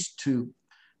 or at least to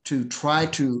try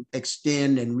to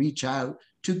extend and reach out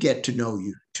to get to know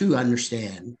you, to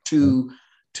understand, to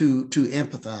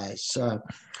empathize.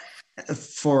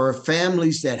 For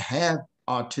families that have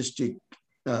autistic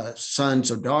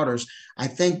sons or daughters, I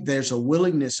think there's a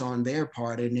willingness on their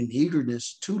part and an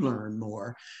eagerness to learn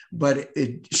more, but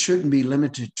it shouldn't be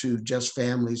limited to just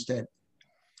families that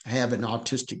have an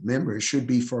autistic member. It should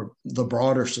be for the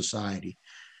broader society.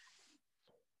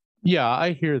 Yeah,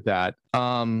 I hear that.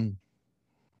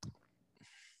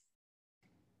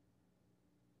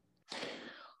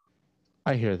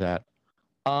 I hear that.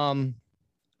 As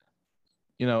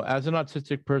an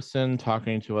autistic person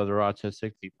talking to other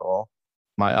autistic people,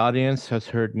 my audience has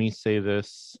heard me say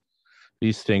these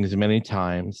things many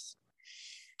times.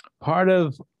 Part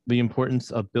of the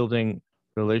importance of building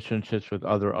relationships with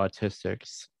other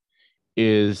autistics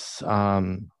is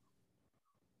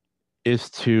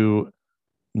to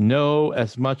know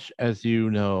as much as you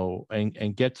know,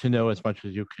 and get to know as much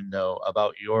as you can know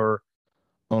about your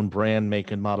own brand,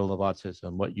 make, and model of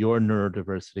autism, what your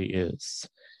neurodiversity is.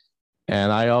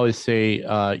 And I always say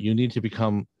you need to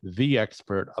become the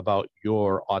expert about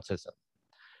your autism.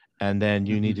 And then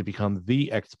you need to become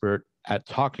the expert at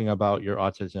talking about your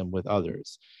autism with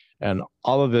others. And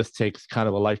all of this takes kind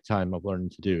of a lifetime of learning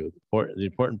to do. The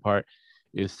important part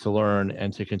is to learn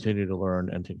and to continue to learn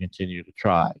and to continue to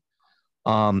try.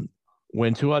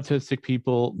 When two autistic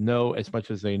people know as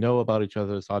much as they know about each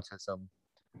other's autism,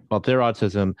 about their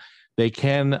autism, they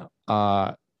can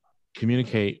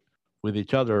communicate with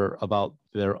each other about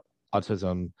their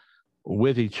autism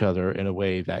with each other in a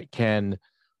way that can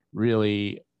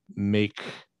really make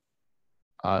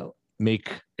a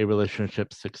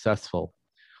relationship successful.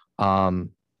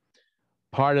 One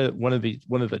of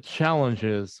the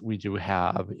challenges we do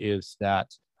have is that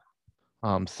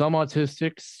some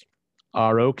autistics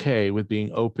are okay with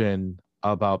being open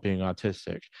about being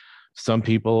autistic. Some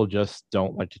people just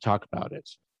don't like to talk about it.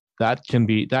 That can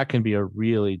be a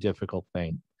really difficult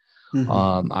thing.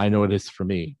 I know it is for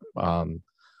me.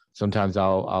 Sometimes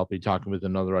I'll be talking with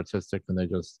another autistic and they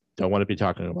just don't want to be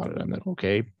talking about it. I'm like,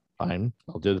 okay, fine,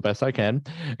 I'll do the best I can,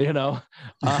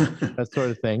 that sort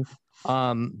of thing.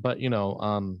 Yeah,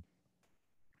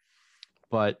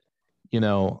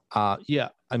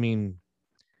 I mean,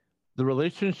 the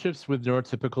relationships with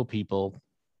neurotypical people,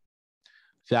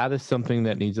 that is something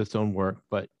that needs its own work.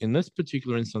 But in this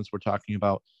particular instance, we're talking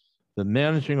about the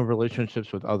managing of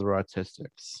relationships with other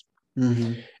autistics.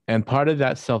 Mm-hmm. And part of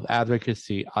that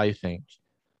self-advocacy, I think,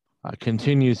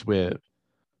 continues with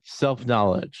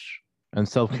self-knowledge and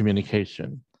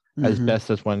self-communication as best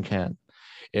as one can.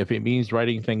 If it means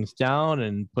writing things down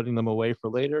and putting them away for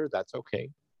later, that's okay.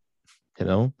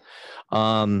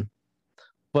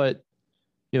 But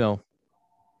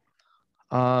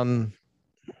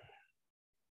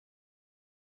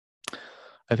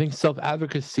I think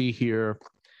self-advocacy here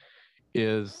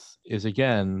is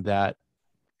again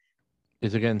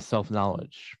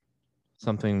self-knowledge,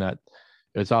 something that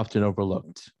is often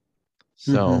overlooked.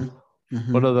 So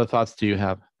what other thoughts do you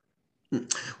have?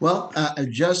 Well,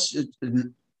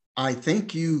 I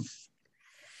think you've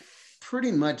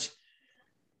pretty much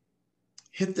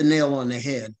hit the nail on the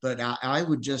head, but I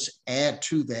would just add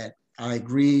to that. I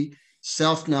agree,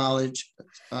 self-knowledge,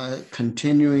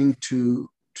 continuing to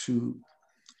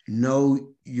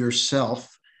know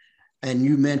yourself. And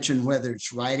you mentioned whether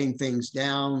it's writing things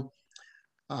down,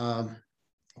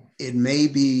 it may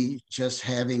be just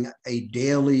having a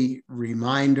daily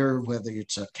reminder, whether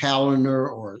it's a calendar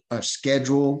or a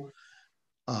schedule,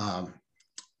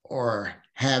 or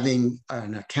having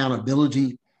an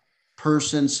accountability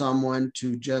person, someone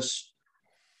to just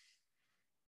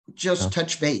just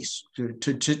touch base, to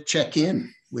check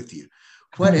in with you,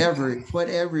 whatever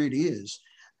it is.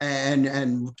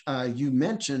 And you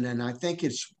mentioned, and I think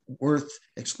it's worth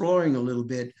exploring a little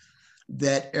bit,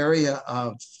 that area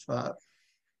of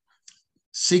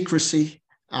secrecy.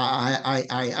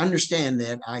 I understand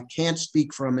that. I can't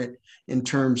speak from it in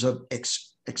terms of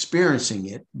experiencing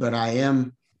it, but I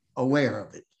am aware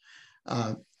of it.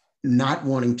 Not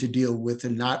wanting to deal with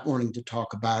it, not wanting to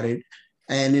talk about it,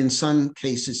 and in some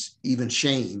cases, even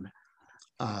shame.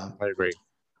 I agree.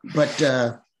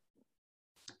 But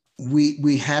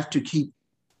we have to keep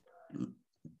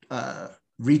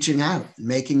reaching out,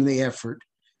 making the effort,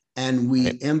 and we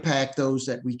impact those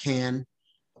that we can,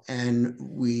 and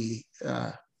we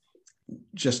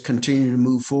just continue to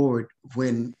move forward.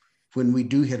 When we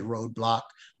do hit a roadblock,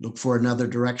 look for another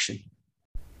direction.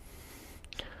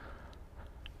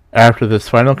 After this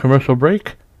final commercial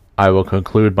break, I will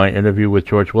conclude my interview with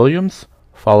George Williams,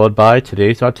 followed by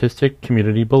today's Autistic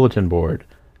Community Bulletin Board.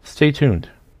 Stay tuned.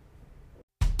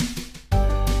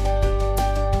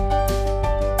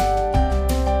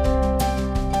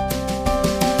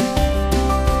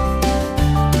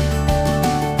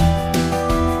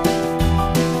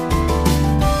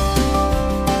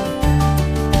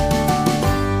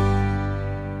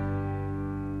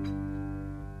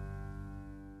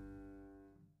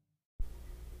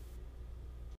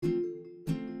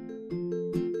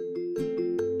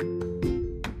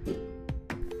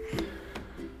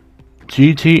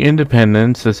 GT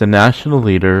Independence is a national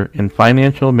leader in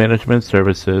financial management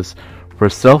services for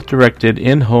self-directed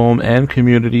in-home and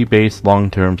community-based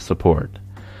long-term support.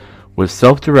 With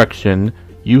self-direction,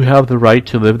 you have the right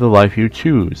to live the life you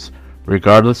choose,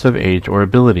 regardless of age or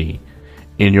ability,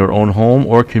 in your own home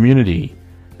or community.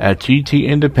 At GT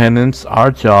Independence, our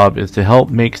job is to help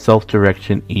make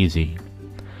self-direction easy.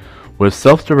 With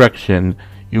self-direction,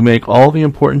 you make all the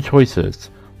important choices,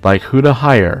 like who to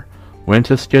hire, when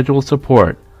to schedule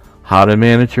support, how to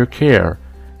manage your care,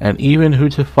 and even who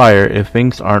to fire if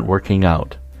things aren't working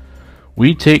out.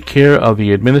 We take care of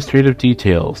the administrative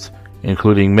details,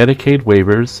 including Medicaid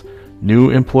waivers,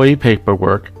 new employee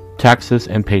paperwork, taxes,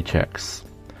 and paychecks.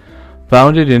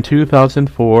 Founded in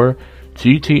 2004,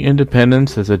 GT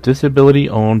Independence is a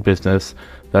disability-owned business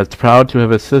that's proud to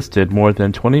have assisted more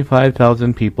than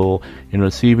 25,000 people in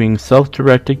receiving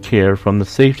self-directed care from the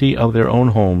safety of their own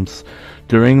homes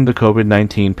during the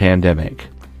COVID-19 pandemic.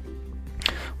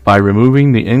 By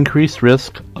removing the increased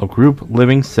risk of group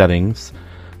living settings,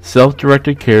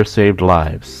 self-directed care saved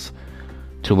lives.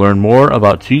 To learn more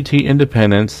about GT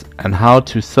Independence and how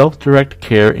to self-direct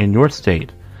care in your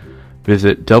state,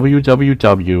 visit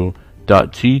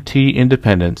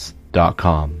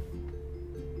www.gtindependence.com.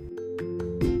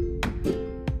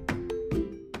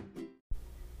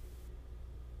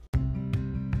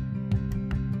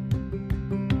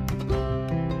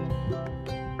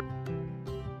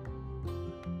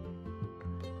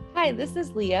 Hi, this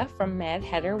is Leah from Mad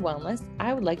Hatter Wellness.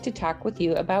 I would like to talk with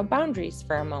you about boundaries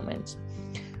for a moment.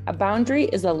 A boundary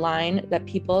is a line that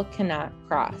people cannot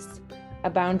cross. A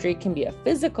boundary can be a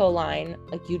physical line,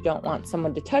 like you don't want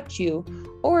someone to touch you,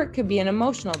 or it could be an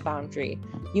emotional boundary.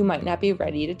 You might not be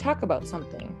ready to talk about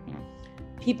something.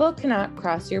 People cannot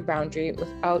cross your boundary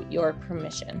without your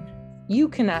permission. You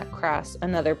cannot cross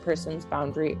another person's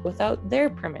boundary without their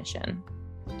permission.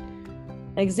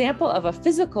 An example of a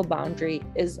physical boundary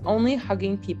is only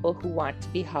hugging people who want to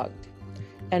be hugged.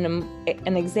 And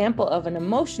an example of an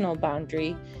emotional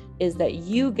boundary is that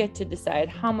you get to decide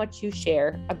how much you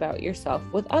share about yourself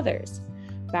with others.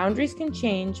 Boundaries can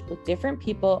change with different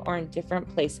people or in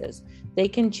different places. They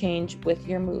can change with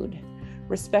your mood.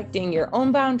 Respecting your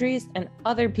own boundaries and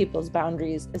other people's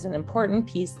boundaries is an important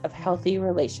piece of healthy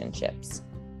relationships.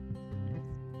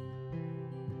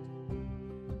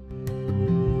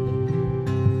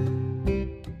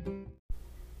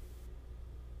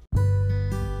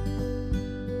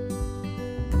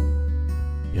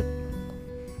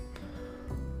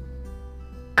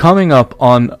 Coming up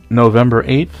on November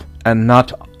 8th and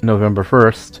not November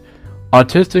 1st,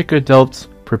 autistic adults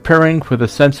preparing for the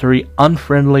sensory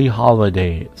unfriendly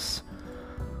holidays.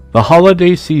 The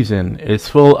holiday season is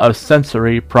full of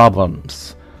sensory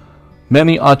problems.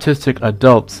 Many autistic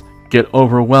adults get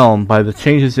overwhelmed by the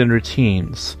changes in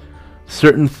routines.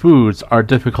 Certain foods are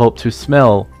difficult to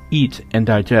smell, eat, and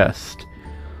digest.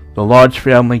 The large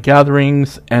family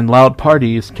gatherings and loud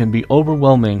parties can be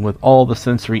overwhelming with all the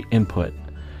sensory input.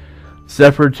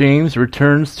 Zephyr James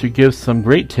returns to give some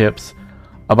great tips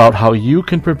about how you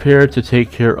can prepare to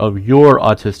take care of your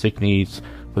autistic needs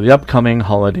for the upcoming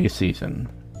holiday season.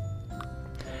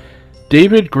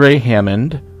 David Gray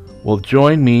Hammond will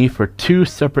join me for 2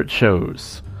 separate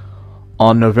shows.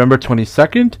 On November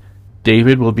 22nd,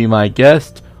 David will be my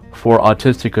guest for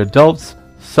Autistic Adults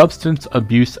Substance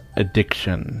Abuse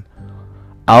Addiction.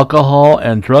 Alcohol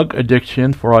and drug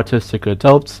addiction for autistic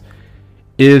adults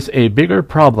is a bigger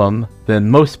problem than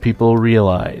most people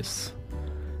realize.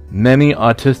 Many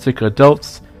autistic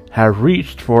adults have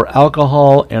reached for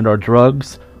alcohol and or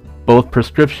drugs, both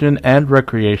prescription and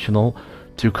recreational,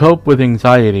 to cope with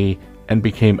anxiety and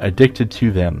became addicted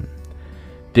to them.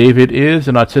 David is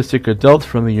an autistic adult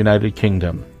from the United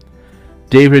Kingdom.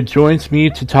 David joins me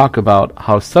to talk about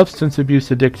how substance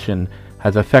abuse addiction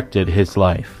has affected his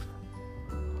life.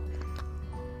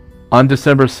 On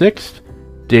December 6th,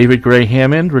 David Gray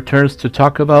Hammond returns to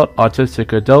talk about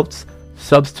autistic adults'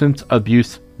 substance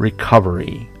abuse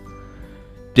recovery.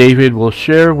 David will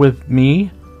share with me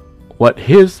what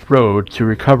his road to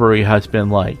recovery has been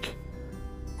like.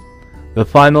 The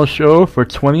final show for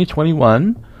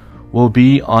 2021 will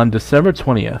be on December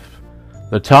 20th.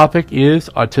 The topic is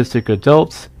Autistic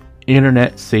Adults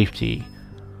Internet Safety.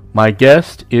 My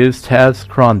guest is Taz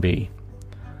Cronby.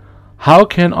 How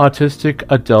can autistic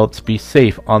adults be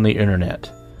safe on the internet?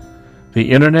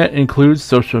 The internet includes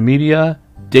social media,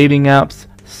 dating apps,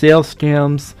 sales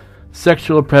scams,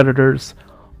 sexual predators,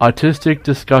 autistic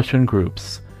discussion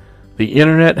groups. The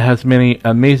internet has many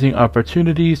amazing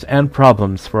opportunities and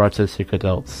problems for autistic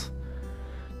adults.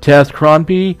 Taz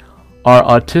Cronby are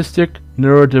autistic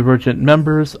neurodivergent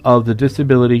members of the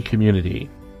disability community.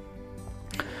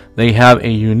 They have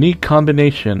a unique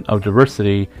combination of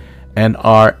diversity and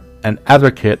are an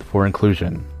advocate for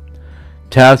inclusion.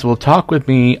 Taz will talk with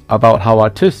me about how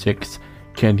autistics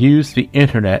can use the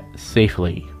internet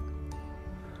safely.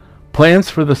 Plans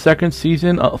for the second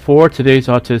season for Today's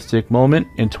Autistic Moment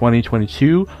in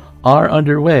 2022 are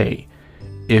underway.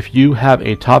 If you have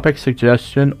a topic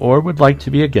suggestion or would like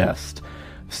to be a guest,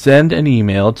 send an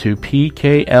email to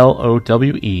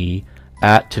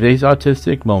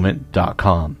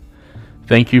pklowe@todaysautisticmoment.com.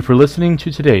 Thank you for listening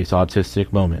to Today's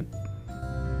Autistic Moment.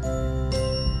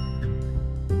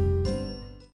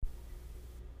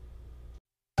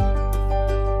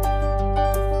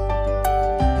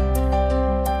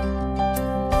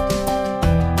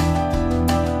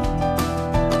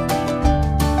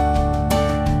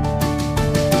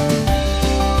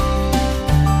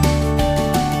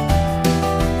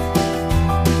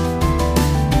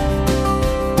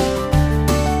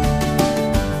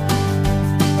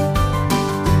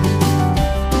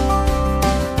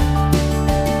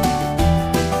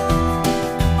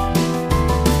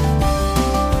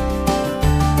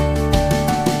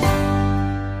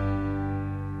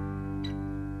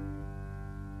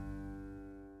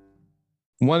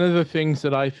 One of the things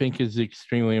that I think is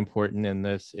extremely important in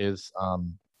this is,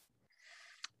 one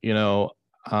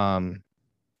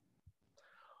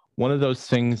of those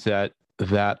things that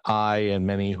I and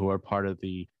many who are part of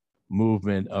the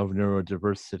movement of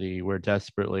neurodiversity, we're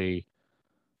desperately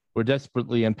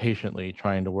and patiently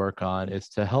trying to work on is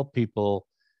to help people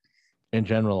in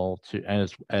general and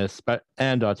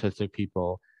autistic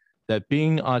people, that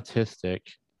being autistic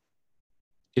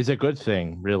is a good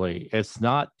thing. Really, it's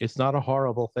not a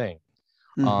horrible thing.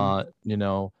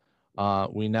 Mm-hmm.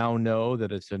 We now know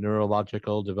that it's a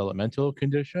neurological developmental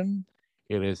condition.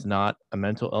 It is not a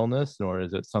mental illness, nor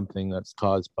is it something that's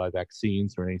caused by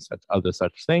vaccines or any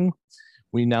such thing.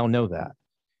 We now know that.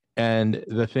 And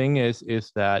the thing is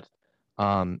that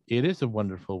it is a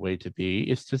wonderful way to be.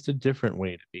 It's just a different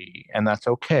way to be, and that's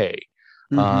okay.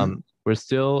 Mm-hmm. We're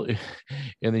still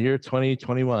in the year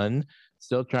 2021,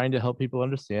 still trying to help people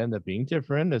understand that being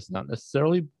different is not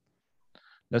necessarily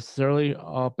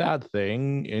a bad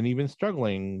thing, and even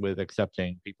struggling with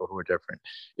accepting people who are different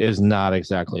is not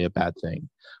exactly a bad thing.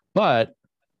 But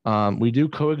we do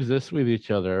coexist with each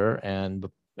other, and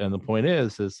the point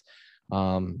is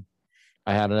I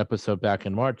had an episode back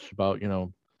in March about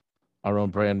our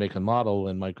own brand, make, and model,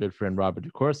 and my good friend Robert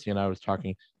DeCourcy and I was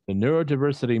talking. The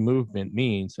neurodiversity movement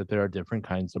means that there are different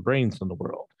kinds of brains in the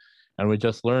world, and we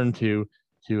just learn to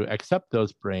accept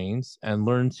those brains and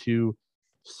learn to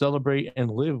celebrate and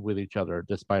live with each other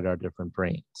despite our different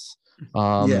brains.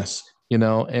 Yes.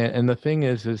 And the thing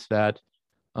is that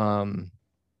I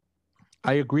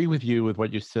agree with you with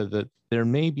what you said, that there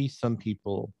may be some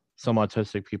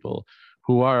autistic people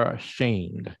who are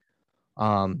ashamed.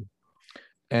 And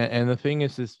the thing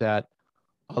is that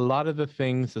a lot of the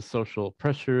things, the social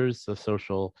pressures, the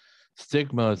social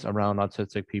stigmas around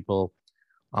autistic people,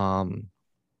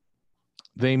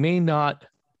 they may not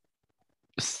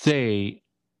say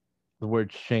the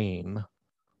word shame,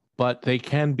 but they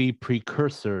can be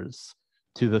precursors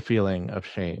to the feeling of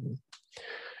shame.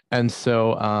 And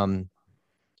so,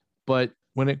 but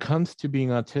when it comes to being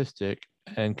autistic,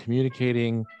 and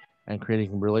communicating and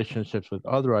creating relationships with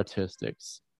other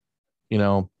autistics.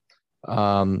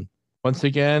 Once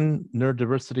again,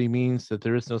 neurodiversity means that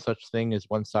there is no such thing as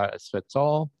one size fits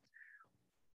all,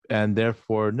 and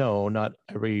therefore, no, not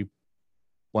every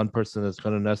one person is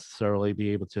going to necessarily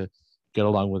be able to get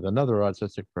along with another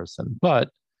autistic person. But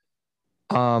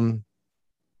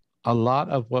a lot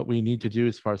of what we need to do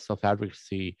as far as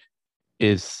self-advocacy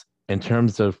is in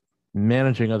terms of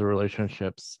managing other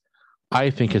relationships, I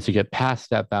think, is to get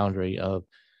past that boundary of,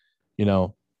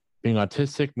 being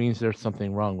autistic means there's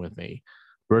something wrong with me,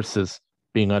 versus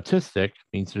being autistic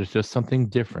means there's just something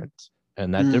different,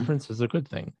 and that difference is a good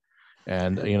thing.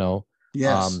 And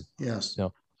yes.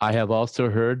 I have also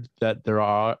heard that there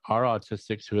are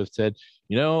autistics who have said,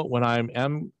 when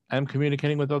I'm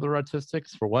communicating with other autistics,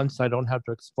 for once I don't have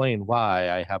to explain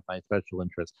why I have my special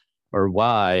interest, or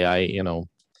why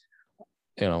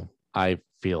I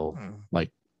feel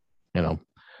like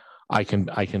I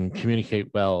can communicate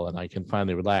well, and I can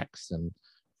finally relax, and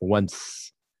for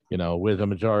once, with a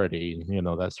majority,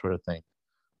 that sort of thing.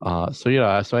 So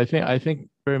I think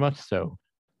very much so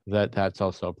that's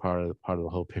also part of the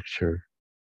whole picture.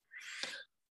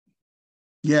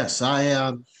 Yes,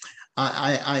 I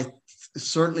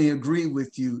certainly agree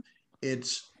with you.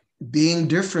 It's being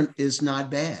different is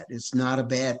not bad. It's not a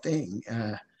bad thing.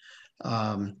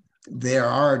 There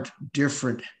are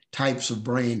different types of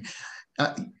brain.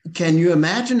 Can you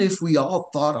imagine if we all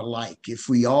thought alike? If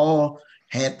we all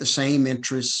had the same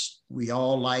interests, we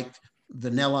all liked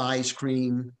vanilla ice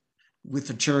cream with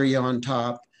a cherry on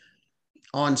top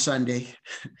on Sunday,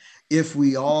 if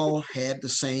we all had the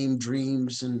same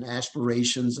dreams and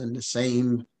aspirations and the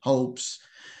same hopes,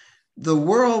 the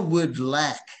world would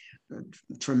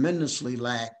tremendously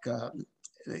lack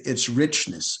its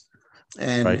richness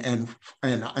and, Right.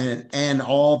 and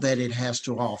all that it has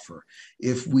to offer.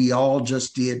 If we all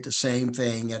just did the same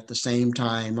thing at the same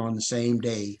time on the same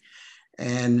day,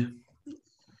 and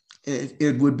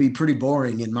it would be pretty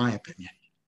boring, in my opinion.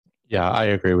 Yeah, I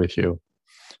agree with you.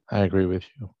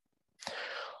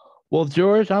 Well,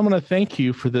 George, I want to thank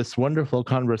you for this wonderful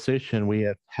conversation we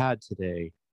have had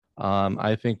today.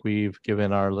 I think we've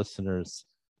given our listeners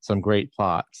some great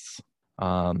thoughts.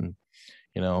 I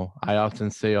often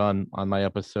say on my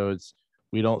episodes,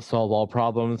 we don't solve all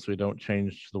problems, we don't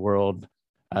change the world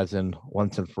as in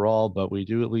once and for all, but we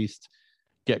do at least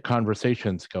get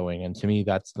conversations going. And to me,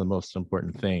 that's the most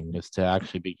important thing, is to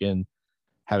actually begin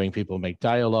having people make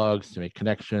dialogues, to make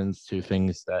connections to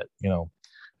things that,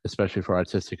 especially for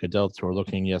autistic adults who are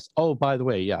looking, yes, oh, by the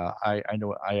way, yeah, I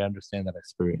know, I understand that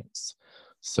experience.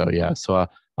 So, yeah, I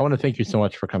want to thank you so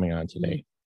much for coming on today.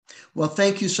 Well,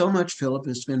 thank you so much, Philip.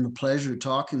 It's been a pleasure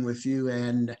talking with you.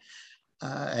 And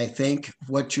I think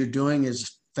what you're doing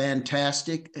is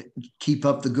fantastic. Keep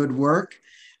up the good work,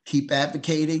 keep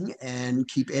advocating, and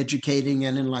keep educating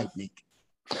and enlightening.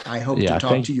 I hope to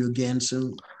talk to you again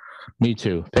soon. Me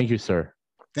too. Thank you, sir.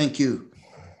 Thank you.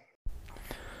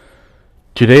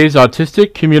 Today's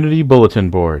Autistic Community Bulletin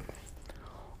Board.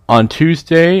 On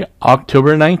Tuesday,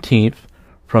 October 19th,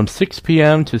 from 6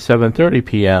 p.m. to 7:30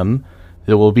 p.m.,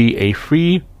 there will be a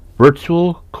free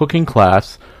virtual cooking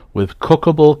class with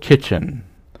Cookable Kitchen.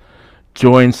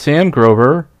 Join Sam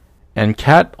Grover and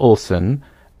Kat Olson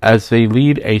as they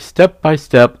lead a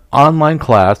step-by-step online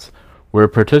class where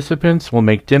participants will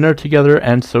make dinner together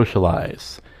and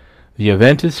socialize. The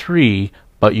event is free,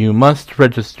 but you must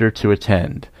register to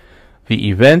attend. The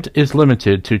event is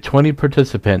limited to 20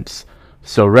 participants,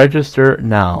 so register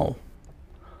now.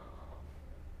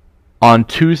 On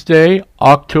Tuesday,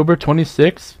 October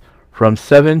 26th, from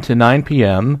 7 to 9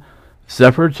 p.m.,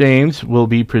 Zephyr James will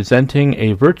be presenting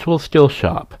a virtual skill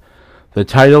shop. The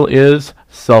title is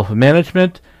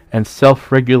Self-Management and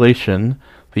Self-Regulation,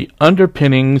 the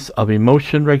Underpinnings of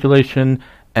Emotion Regulation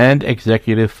and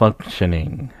Executive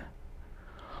Functioning.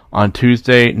 On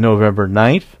Tuesday, November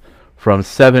 9th, from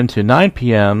 7 to 9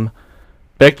 p.m.,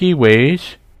 Becky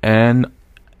Wage and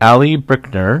Ali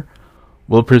Brickner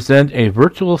will present a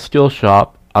virtual skill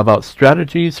shop about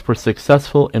strategies for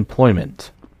successful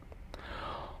employment.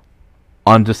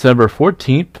 On December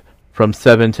 14th, from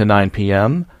 7 to 9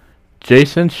 p.m.,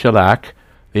 Jason Shellac,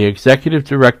 the Executive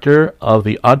Director of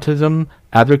the Autism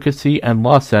Advocacy and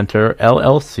Law Center,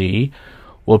 LLC,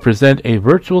 will present a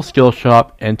virtual skill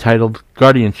shop entitled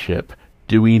Guardianship,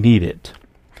 Do We Need It?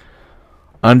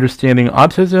 Understanding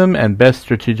Autism and Best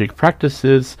Strategic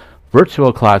Practices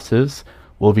virtual classes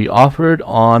will be offered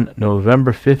on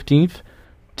November 15th,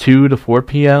 2 to 4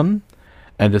 p.m.,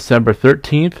 and December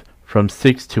 13th from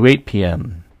 6 to 8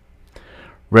 p.m.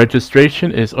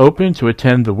 Registration is open to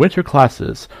attend the winter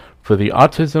classes for the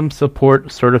Autism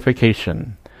Support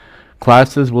Certification.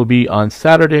 Classes will be on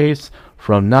Saturdays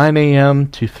from 9 a.m.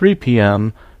 to 3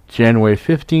 p.m. January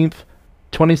 15th,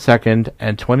 22nd,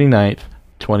 and 29th,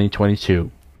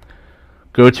 2022.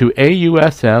 Go to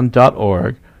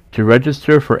ausm.org to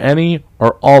register for any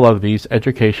or all of these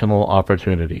educational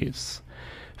opportunities.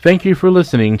 Thank you for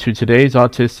listening to today's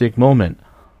Autistic Moment,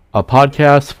 a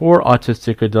podcast for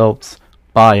autistic adults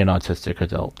by an autistic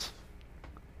adult.